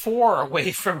par 4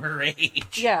 away from her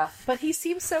age. Yeah, but he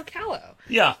seems so callow.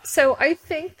 Yeah. So I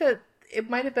think that it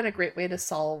might have been a great way to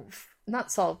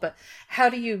but how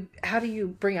do you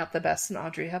bring out the best in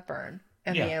Audrey Hepburn?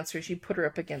 And the answer is you put her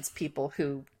up against people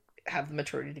who have the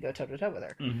maturity to go toe to toe with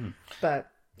her. But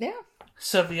yeah.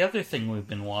 So the other thing we've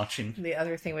been watching...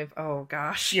 oh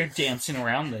gosh. You're dancing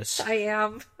around this. I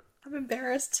am. I'm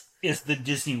embarrassed. Is the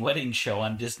Disney Wedding Show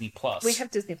on Disney Plus. We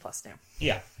have Disney Plus now.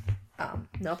 Yeah.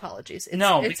 No apologies.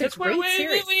 It's a great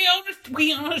series.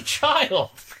 We own a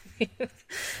child.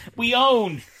 We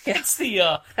own. That's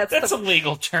a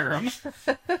legal term.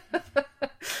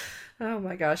 Oh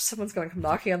my gosh, someone's going to come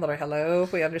knocking on the door. Hello,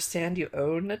 we understand you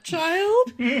own a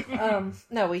child.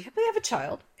 No, we have a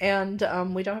child, and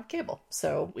we don't have cable,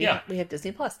 so we have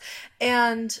Disney Plus.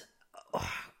 And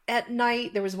at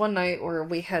night, there was one night where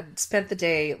we had spent the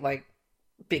day like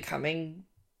becoming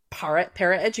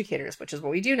para-educators, which is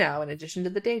what we do now in addition to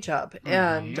the day job.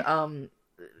 And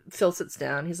Phil sits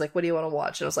down. He's like, what do you want to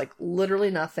watch? And I was like, literally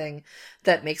nothing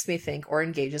that makes me think or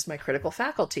engages my critical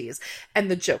faculties. And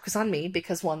the joke is on me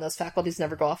because 1, those faculties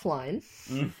never go offline.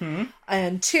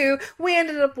 And 2, we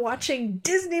ended up watching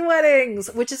Disney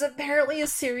Weddings, which is apparently a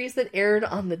series that aired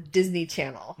on the Disney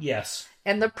Channel. Yes.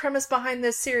 And the premise behind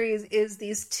this series is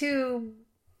these 2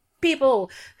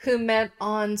 people who met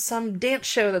on some dance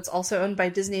show that's also owned by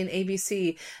Disney and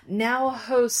ABC now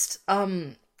host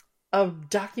a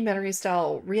documentary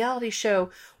style reality show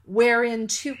wherein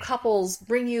 2 couples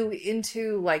bring you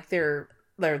into like their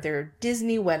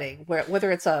Disney wedding,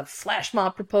 whether it's a flash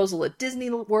mob proposal at Disney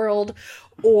World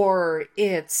or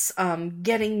it's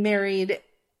getting married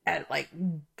at like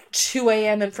 2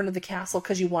 a.m. in front of the castle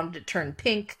because you wanted to turn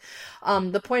pink.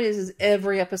 The point is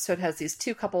every episode has these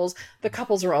 2 couples. The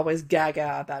couples are always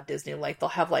gaga about Disney. Like they'll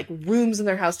have like rooms in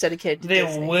their house dedicated to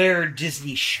Disney. They'll wear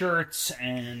Disney shirts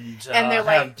and they're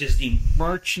have Disney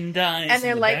merchandise. And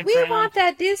they're like, we want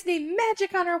that Disney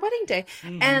magic on our wedding day.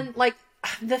 And like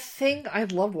the thing I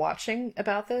love watching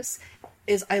about this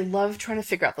is I love trying to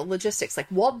figure out the logistics.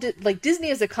 Like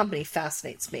Disney as a company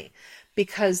fascinates me.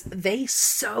 Because they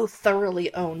so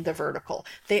thoroughly own the vertical.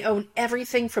 They own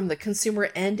everything from the consumer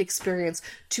end experience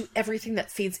to everything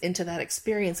that feeds into that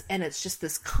experience. And it's just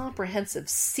this comprehensive,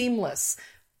 seamless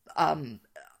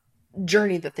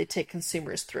journey that they take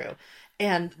consumers through.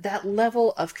 And that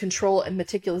level of control and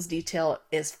meticulous detail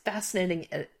is fascinating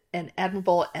and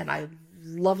admirable. And I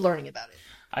love learning about it.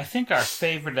 I think our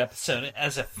favorite episode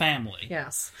as a family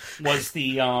was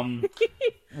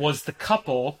the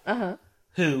couple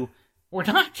who... We're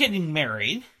not getting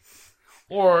married,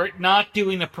 or not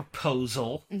doing a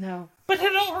proposal. No. But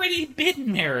had already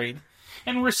been married.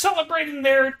 And we're celebrating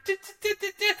their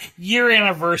year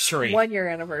anniversary. 1 year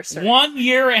anniversary. 1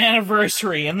 year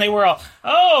anniversary. And they were all,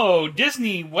 oh,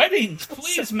 Disney weddings,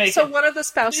 please make it. One of the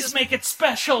spouses... Please make it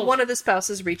special. One of the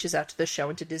spouses reaches out to the show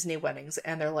and to Disney Weddings.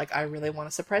 And they're like, I really want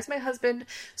to surprise my husband.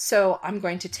 So I'm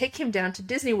going to take him down to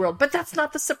Disney World. But that's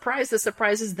not the surprise. The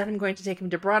surprise is then I'm going to take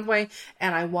him to Broadway.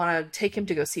 And I want to take him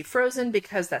to go see Frozen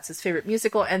because that's his favorite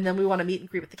musical. And then we want to meet and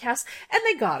greet with the cast. And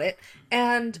they got it.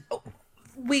 And...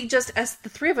 we just, as the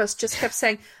 3 of us, just kept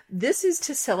saying, this is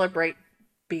to celebrate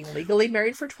being legally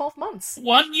married for 12 months.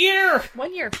 1 year!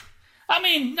 1 year. I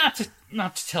mean, not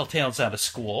to tell tales out of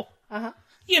school.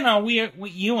 You know,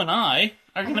 you and I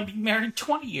are going to be married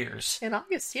 20 years. In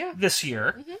August, yeah. This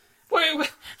year.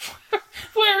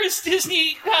 Where is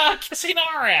Disney kissing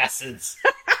our asses?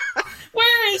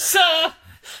 Where is,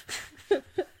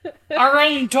 our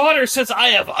own daughter says, I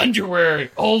have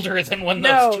underwear older than when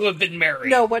those 2 have been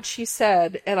married. No, what she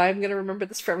said, and I'm going to remember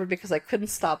this forever because I couldn't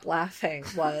stop laughing,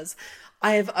 was,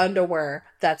 I have underwear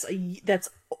that's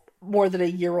more than a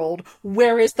year old.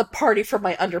 Where is the party for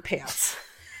my underpants?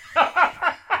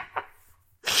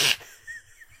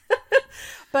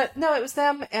 But no, it was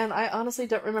them, and I honestly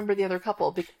don't remember the other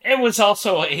couple. It was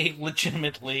also a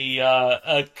legitimately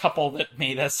a couple that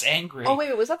made us angry. Oh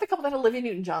wait, was that the couple that had Olivia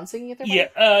Newton-John singing at their wedding?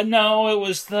 Yeah, no, it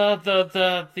was the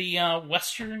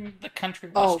western, the country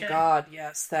western. Oh God,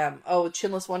 yes, them. Oh,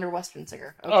 Chinless Wonder Western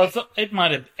singer. Okay. Oh, it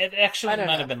might have. It actually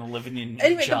might have been Olivia Newton-John.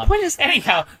 Anyway, the point is.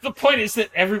 Anyhow, the point is that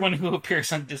everyone who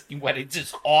appears on Disney weddings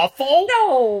is awful.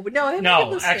 No,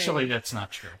 actually, that's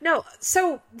not true. No,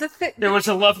 so the thing. There was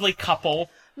a lovely couple.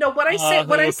 No, what I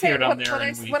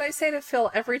say to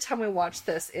Phil every time we watch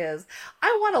this is,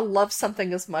 I want to love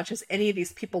something as much as any of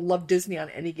these people love Disney on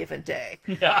any given day.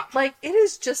 Yeah. Like, it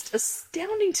is just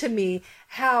astounding to me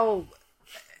how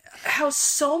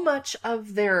so much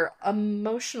of their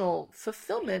emotional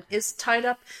fulfillment is tied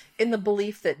up in the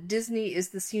belief that Disney is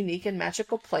this unique and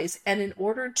magical place, and in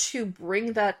order to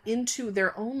bring that into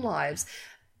their own lives,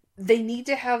 they need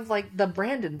to have, like, the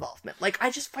brand involvement. Like, I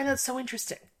just find that so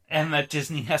interesting. And that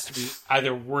Disney has to be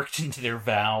either worked into their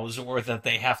vows, or that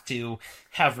they have to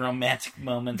have romantic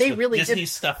moments with Disney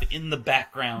stuff in the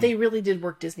background. They really did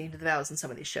work Disney into the vows in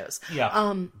some of these shows.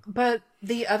 Yeah. But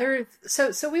the other...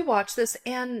 So we watched this,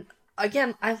 and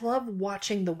again, I love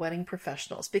watching the wedding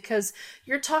professionals, because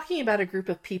you're talking about a group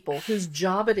of people whose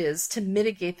job it is to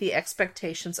mitigate the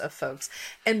expectations of folks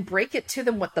and break it to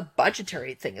them what the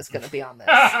budgetary thing is going to be on this.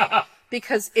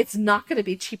 Because it's not going to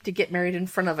be cheap to get married in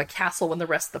front of a castle when the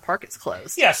rest of the park is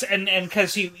closed. Yes, and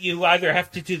because you either have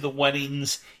to do the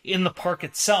weddings in the park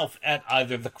itself at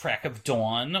either the crack of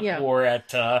dawn or at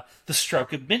the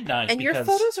stroke of midnight. And your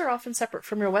photos are often separate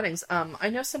from your weddings. I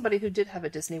know somebody who did have a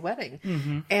Disney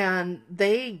wedding, and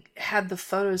they had the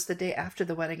photos the day after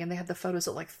the wedding, and they had the photos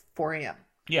at like 4 a.m.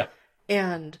 Yeah.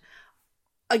 And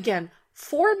again,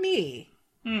 for me...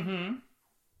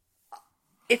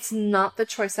 It's not the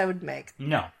choice I would make.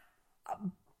 No.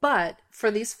 But for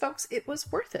these folks, it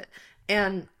was worth it.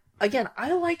 And again,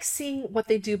 I like seeing what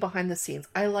they do behind the scenes.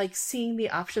 I like seeing the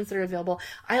options that are available.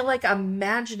 I like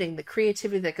imagining the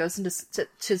creativity that goes into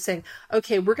to saying,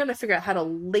 okay, we're going to figure out how to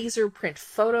laser print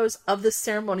photos of the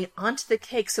ceremony onto the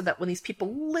cake so that when these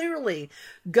people literally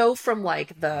go from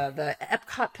like the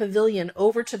Epcot pavilion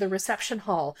over to the reception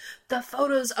hall, the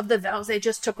photos of the vows they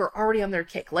just took are already on their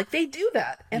cake. Like, they do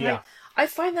that. And I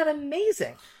find that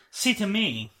amazing. See, to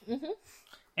me,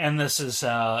 and this is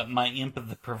my imp of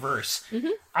the perverse,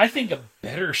 I think a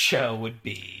better show would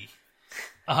be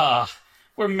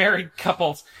where married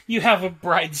couples, you have a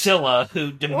bridezilla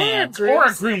who demands, or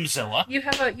a groomzilla.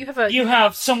 You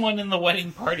have someone in the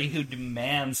wedding party who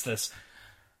demands this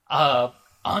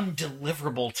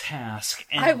undeliverable task.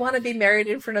 And I want to be married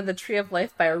in front of the Tree of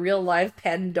Life by a real live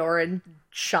Pandoran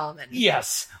shaman.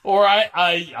 Yes, or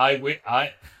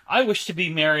I wish to be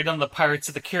married on the Pirates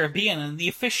of the Caribbean, and the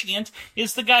officiant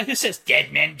is the guy who says,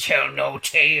 "Dead men tell no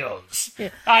tales."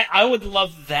 Yeah. I would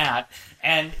love that,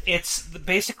 and it's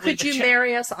basically... Could you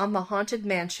marry us on the Haunted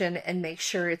Mansion and make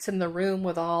sure it's in the room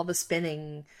with all the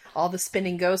spinning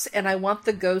ghosts? And I want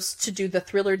the ghosts to do the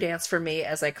Thriller dance for me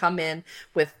as I come in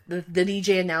with the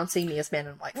DJ announcing me as man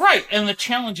and wife. Right, and the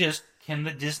challenge is, can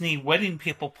the Disney wedding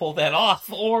people pull that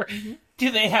off, or... Do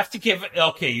they have to give it...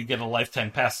 Okay, you get a lifetime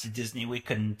pass to Disney. We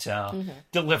couldn't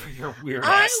deliver your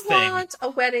weird-ass thing. I want a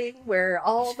wedding where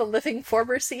all the living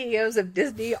former CEOs of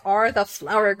Disney are the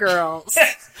flower girls.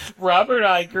 Robert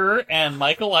Iger and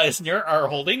Michael Eisner are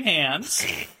holding hands.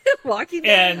 Walking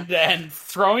and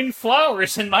throwing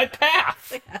flowers in my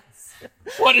path. Yes.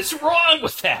 What is wrong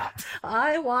with that?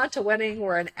 I want a wedding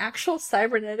where an actual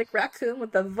cybernetic raccoon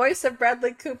with the voice of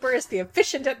Bradley Cooper is the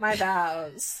officiant at my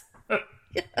vows.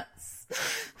 Yes.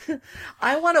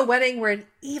 I want a wedding where an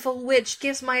evil witch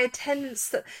gives my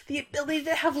attendants the ability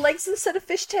to have legs instead of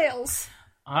fishtails.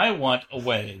 I want a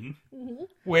wedding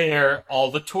where all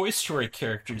the Toy Story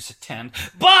characters attend,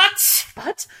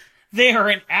 but they are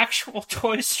an actual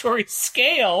Toy Story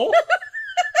scale.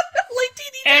 Like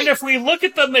DD. And if we look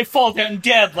at them, they fall down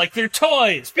dead like they're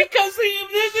toys, because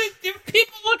if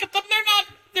people look at them,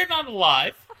 they're not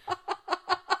alive.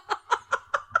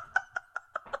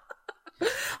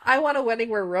 I want a wedding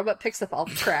where a robot picks up all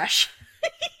the trash.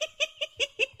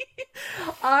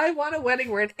 I want a wedding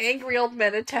where an angry old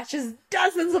man attaches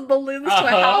dozens of balloons to a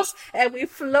house and we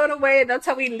float away, and that's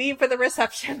how we leave for the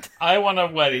reception. I want a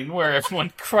wedding where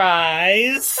everyone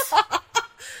cries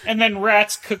and then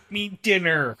rats cook me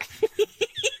dinner.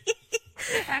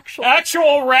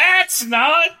 Actual rats,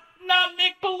 not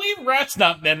make-believe rats,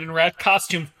 not men in rat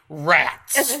costumes.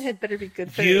 rats. And it had better be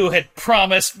good food. You had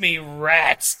promised me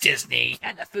rats, Disney.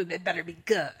 And the food had better be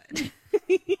good.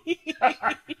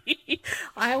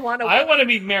 I want to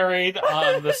be married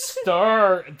on the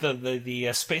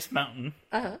Space Mountain.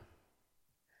 Uh-huh.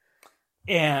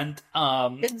 And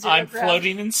I'm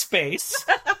floating in space.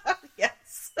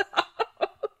 Yes.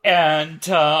 And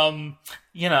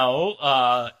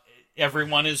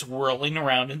everyone is whirling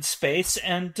around in space,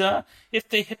 and if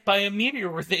they hit by a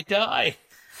meteor, they die.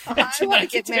 I want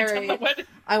to get married.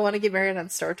 I want to get married on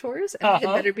Star Tours, and it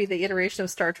better be the iteration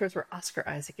of Star Tours where Oscar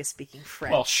Isaac is speaking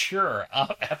French. Well, sure,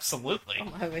 absolutely.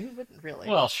 I mean, he wouldn't really.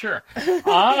 Well, sure.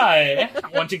 I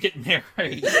want to get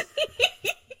married.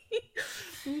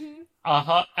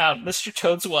 Mr.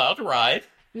 Toad's Wild Ride,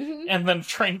 and then a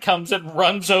train comes and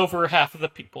runs over half of the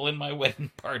people in my wedding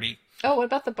party. Oh,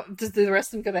 what about does the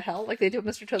rest of them go to hell like they do at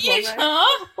Mr. Toad's Wild Ride?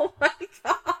 Oh my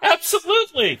god!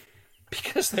 Absolutely,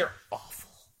 because they're awful.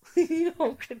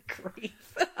 Oh, good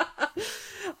grief.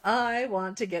 I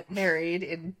want to get married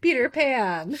in Peter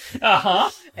Pan.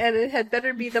 And it had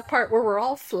better be the part where we're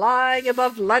all flying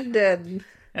above London.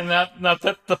 And not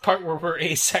that the part where we're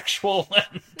asexual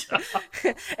and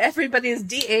everybody's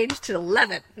de-aged to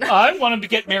 11. I wanted to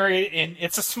get married in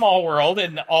It's a Small World,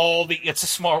 and all the It's a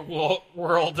Small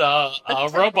World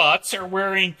robots are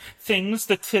wearing things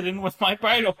that fit in with my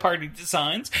bridal party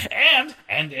designs, and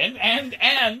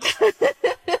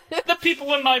the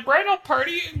people in my bridal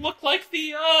party look like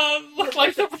the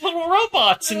little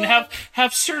robots and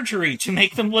have surgery to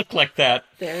make them look like that.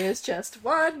 There is just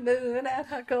one moon and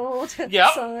a golden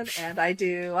sun, and I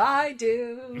do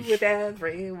with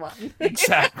everyone.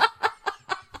 Exactly.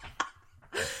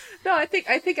 No, I think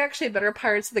actually a better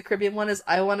Pirates of the Caribbean one is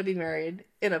I want to be married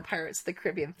in a Pirates of the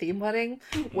Caribbean theme wedding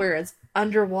where it's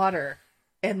underwater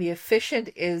and the officiant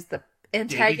is the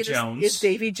antagonist is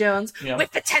Davy Jones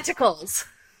with the tentacles.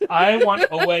 I want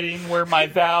a wedding where my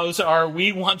vows are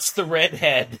we wants the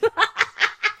redhead.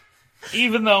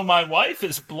 Even though my wife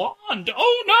is blonde.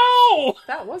 Oh no!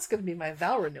 That was going to be my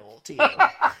vow renewal to you.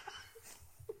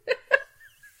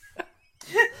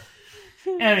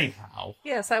 Anyhow.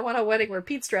 Yes, I want a wedding where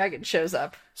Pete's Dragon shows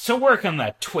up. So work on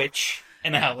that, Twitch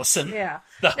and Allison. Yeah.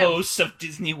 The hosts of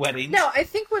Disney Weddings. No, I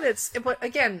think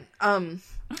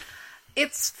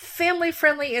it's family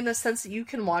friendly in the sense that you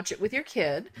can watch it with your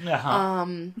kid.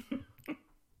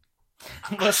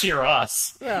 Unless you're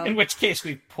us. Well, in which case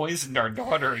we poisoned our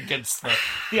daughter against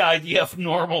the idea of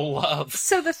normal love.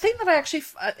 So the thing that I actually...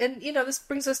 and, this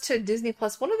brings us to Disney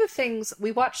Plus. One of the things...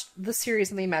 We watched the series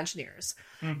on the Imagineers.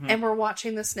 And we're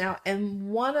watching this now.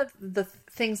 And one of the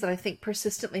things that I think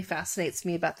persistently fascinates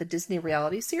me about the Disney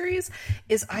reality series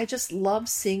is I just love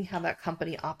seeing how that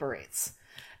company operates.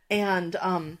 And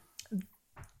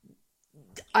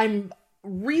I'm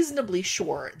reasonably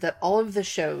sure that all of the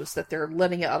shows that they're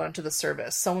letting out onto the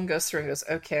service, someone goes through and goes,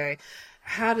 okay,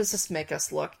 how does this make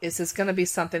us look? Is this going to be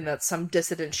something that some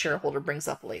dissident shareholder brings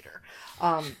up later?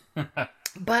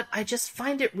 But I just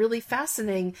find it really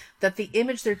fascinating that the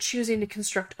image they're choosing to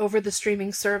construct over the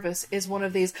streaming service is one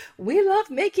of these, we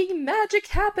love making magic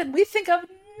happen. We think of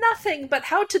nothing but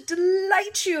how to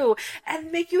delight you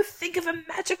and make you think of a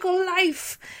magical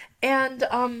life. And,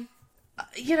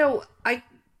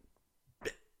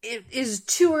 it is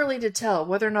too early to tell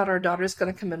whether or not our daughter's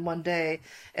going to come in one day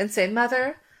and say,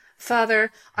 Mother, Father,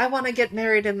 I want to get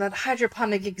married in that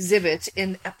hydroponic exhibit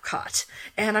in Epcot,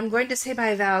 and I'm going to say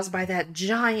my vows by that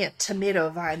giant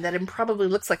tomato vine that probably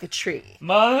looks like a tree.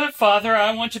 Mother, Father,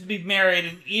 I want you to be married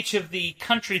in each of the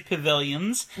country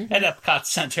pavilions at Epcot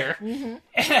Center. And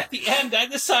at the end, I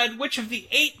decide which of the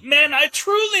 8 men I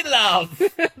truly love.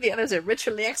 The others are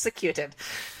ritually executed.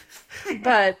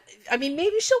 But, I mean,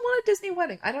 maybe she'll want a Disney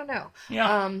wedding. I don't know.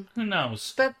 Yeah, who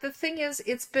knows? But the thing is,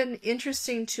 it's been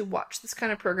interesting to watch this kind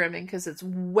of programming because it's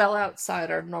well outside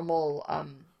our normal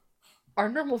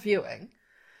viewing.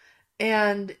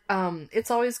 And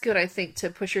it's always good, I think, to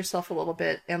push yourself a little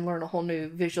bit and learn a whole new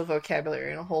visual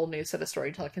vocabulary and a whole new set of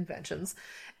storytelling conventions.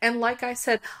 And like I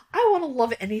said, I want to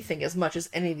love anything as much as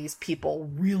any of these people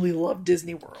really love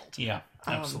Disney World. Yeah,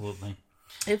 absolutely.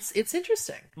 It's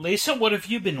interesting. Lisa, what have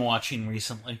you been watching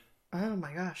recently? Oh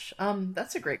my gosh.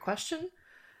 That's a great question.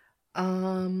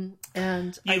 And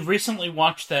you recently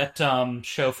watched that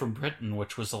show from Britain,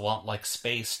 which was a lot like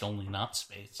Spaced, only not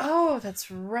Spaced. Oh,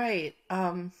 that's right.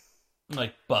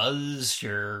 Like Buzzed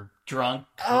or Drunk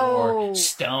or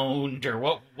Stoned or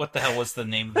what the hell was the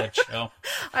name of that show?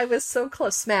 I was so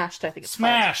close. Smashed, I think it's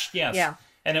Smashed, called. yes. Yeah.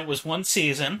 And it was one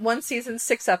season. 1 season,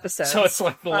 6 episodes. So it's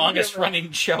like the longest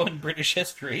running show in British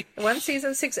history. 1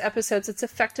 season, 6 episodes. It's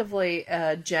effectively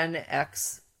a Gen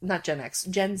X not Gen X,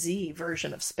 Gen Z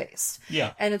version of Spaced.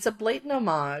 Yeah. And it's a blatant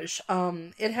homage.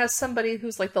 It has somebody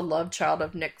who's like the love child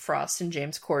of Nick Frost and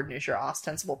James Corden as your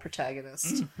ostensible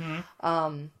protagonist.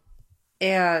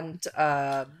 And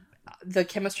the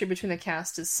chemistry between the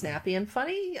cast is snappy and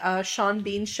funny. Sean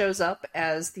Bean shows up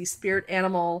as the spirit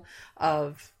animal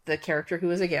of the character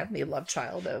who is, again, the love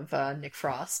child of Nick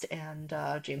Frost and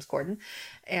James Corden.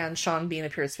 And Sean Bean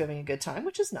appears to be having a good time,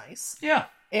 which is nice. Yeah.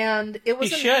 And it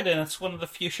was... He should, and it's one of the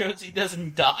few shows he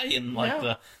doesn't die in,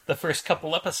 like, the first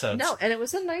couple episodes. No, and it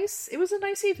was a nice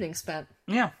evening spent.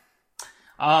 Yeah.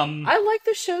 I like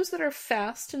the shows that are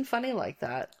fast and funny like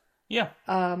that. Yeah.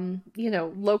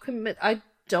 Low commit... I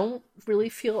don't really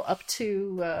feel up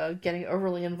to getting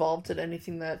overly involved in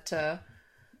anything that's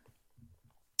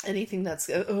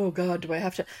oh god, do I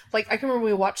have to, like, I can remember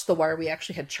when we watched The Wire, we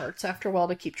actually had charts after a while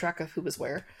to keep track of who was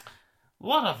where. A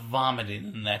lot of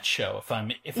vomiting in that show, if I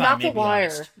may not be The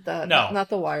Wire honest. not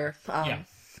The Wire. Yeah.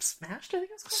 Smashed, I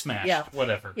think it's called. Smashed, yeah,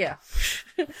 whatever. Yeah.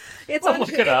 It's Well, on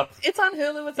look it up. It's on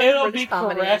Hulu. It's It'll British be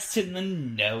comedy. correct in the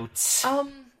notes.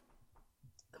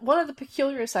 One of the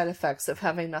peculiar side effects of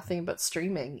having nothing but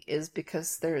streaming is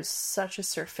because there's such a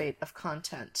surfeit of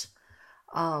content.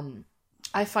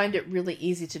 I find it really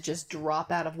easy to just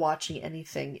drop out of watching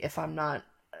anything if I'm not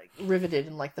riveted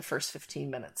in like the first 15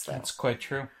 minutes. Though. That's quite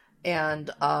true. And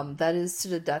that is to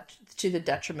the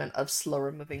detriment of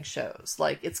slower moving shows.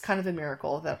 Like, it's kind of a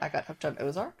miracle that I got hooked on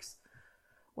Ozarks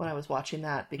when I was watching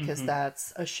that, because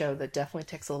that's a show that definitely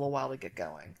takes a little while to get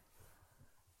going.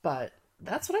 But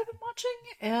that's what I've been watching,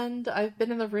 and I've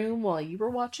been in the room while you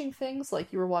were watching things,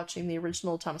 like you were watching the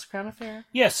original Thomas Crown Affair.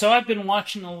 Yeah, so I've been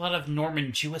watching a lot of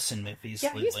Norman Jewison movies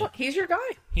lately. He's your guy.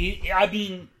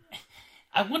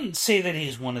 I wouldn't say that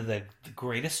he's one of the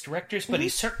greatest directors, but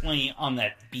he's certainly on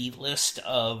that B list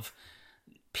of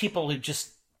people who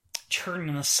just churn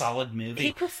in a solid movie.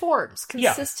 He performs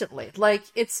consistently. Yeah. Like,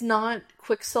 it's not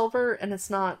Quicksilver, and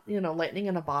it's not, lightning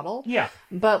in a bottle. Yeah.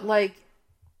 But, like,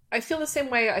 I feel the same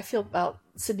way I feel about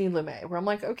Sidney Lumet, where I'm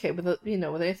like, okay, with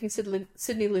anything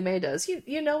Sidney Lumet does,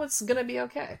 it's gonna be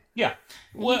okay. Yeah.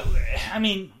 Well, I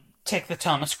mean, take the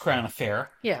Thomas Crown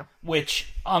Affair. Yeah.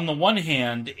 Which, on the one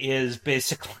hand, is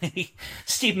basically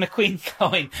Steve McQueen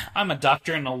going, I'm a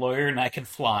doctor and a lawyer and I can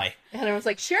fly. And I was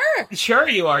like, sure. Sure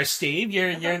you are, Steve.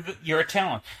 You're a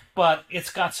talent. But it's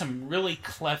got some really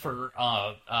clever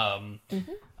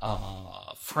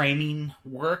framing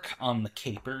work on the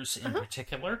capers in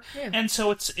particular, and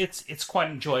so it's quite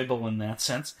enjoyable in that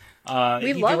sense.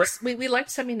 We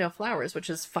liked Send Me No Flowers, which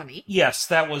is funny. Yes,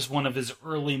 that was one of his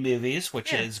early movies,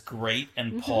 which is great,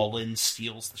 and Paul Lynde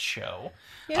steals the show.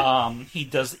 Yeah. He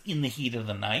does In the Heat of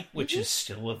the Night, which is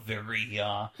still a very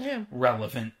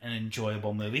relevant and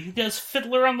enjoyable movie. He does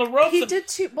Fiddler on the Roof. He did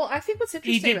two. Well, I think what's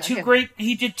interesting.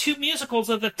 He did two musicals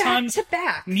at the time. Back to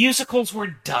back. Musicals were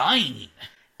dying.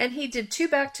 And he did two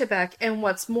back-to-back, and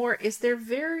what's more is they're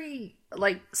very,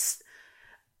 like,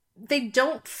 they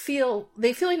feel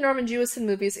like Norman Jewison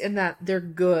movies in that they're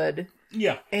good.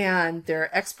 Yeah. And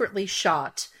they're expertly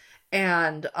shot,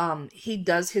 and he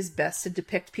does his best to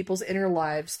depict people's inner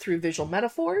lives through visual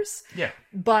metaphors. Yeah.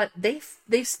 But they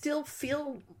still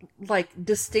feel like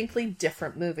distinctly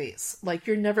different movies. Like,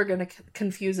 you're never going to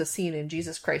confuse a scene in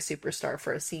Jesus Christ Superstar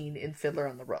for a scene in Fiddler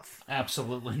on the Roof.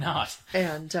 Absolutely not.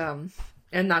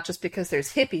 And not just because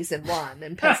there's hippies in one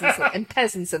and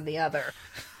peasants in the other.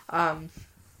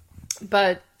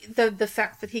 But the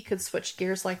fact that he could switch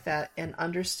gears like that and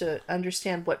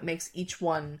understand what makes each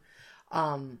one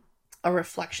a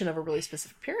reflection of a really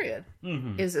specific period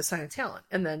is a sign of talent.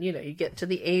 And then, you get to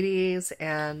the 80s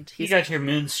and you got your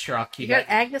Moonstruck. You got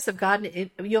Agnes of God. And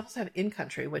you also have In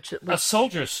Country, which... A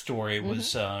Soldier's Story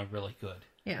was really good.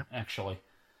 Yeah. Actually.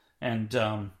 And...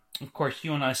 of course,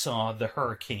 you and I saw The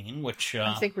Hurricane, which...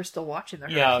 I think we're still watching The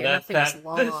Hurricane. That thing's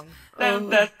long.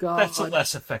 That's a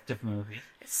less effective movie.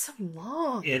 It's so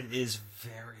long. It is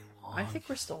very long. I think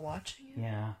we're still watching it.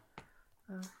 Yeah.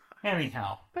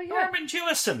 Anyhow, but Norman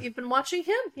Jewison. You've been watching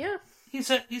him, yeah. He's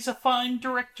a fine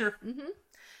director.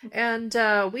 And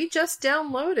we just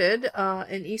downloaded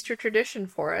an Easter tradition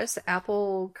for us.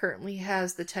 Apple currently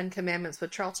has the 10 Commandments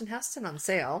with Charlton Heston on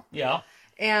sale. Yeah.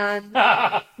 And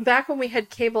back when we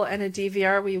had cable and a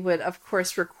DVR, we would, of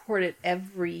course, record it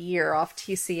every year off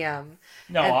TCM.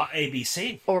 No,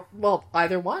 ABC. Or, well,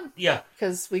 either one. Yeah.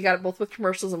 Because we got it both with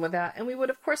commercials and with that. And we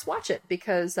would, of course, watch it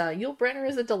because Yul Brynner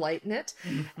is a delight in it,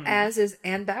 as is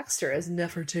Ann Baxter as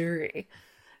Nefertari.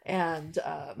 And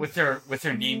with her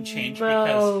name change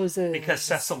because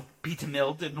Cecil B.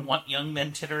 DeMille didn't want young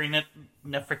men tittering at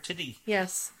Nefertiti.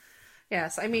 Yes.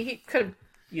 I mean, he could have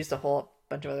used a whole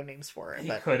bunch of other names for her. He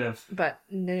could have. But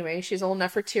anyway, she's old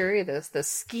Nefertiti, the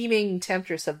scheming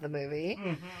temptress of the movie.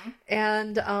 Mm-hmm.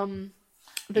 And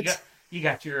you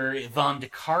got your Yvonne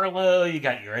DiCarlo, you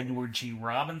got your Edward G.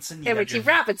 Robinson, Edward G.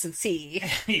 Robinson, see.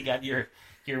 You got your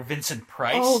Vincent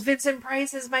Price. Oh, Vincent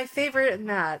Price is my favorite in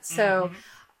that. So,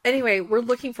 anyway, we're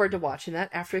looking forward to watching that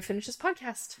after we finish this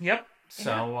podcast. Yep.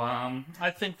 So,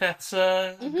 I think that's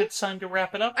a good sign to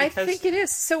wrap it up. I think it is.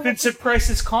 So Vincent Price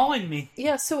is calling me.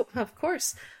 Yeah, so, of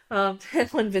course.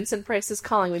 When Vincent Price is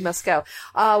calling, we must go.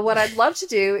 What I'd love to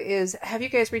do is have you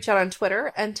guys reach out on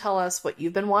Twitter and tell us what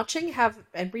you've been watching.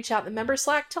 And reach out in the member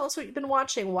Slack. Tell us what you've been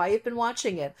watching, why you've been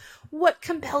watching it. What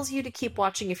compels you to keep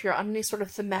watching if you're on any sort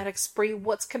of thematic spree?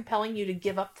 What's compelling you to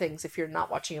give up things if you're not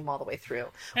watching them all the way through?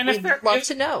 And we'd love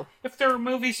to know. If there are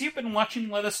movies you've been watching,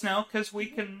 let us know, because we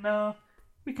can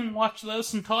watch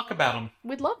those and talk about them.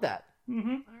 We'd love that. Mm-hmm.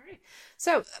 All right.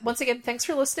 So, once again, thanks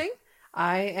for listening.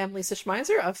 I am Lisa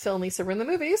Schmeiser of Phil and Lisa Run the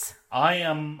Movies. I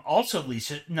am also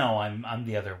Lisa. No, I'm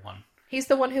the other one. He's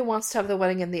the one who wants to have the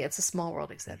wedding in the It's a Small World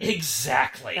exhibit.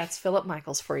 Exactly. That's Philip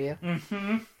Michaels for you.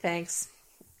 Mm-hmm. Thanks.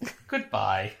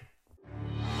 Goodbye.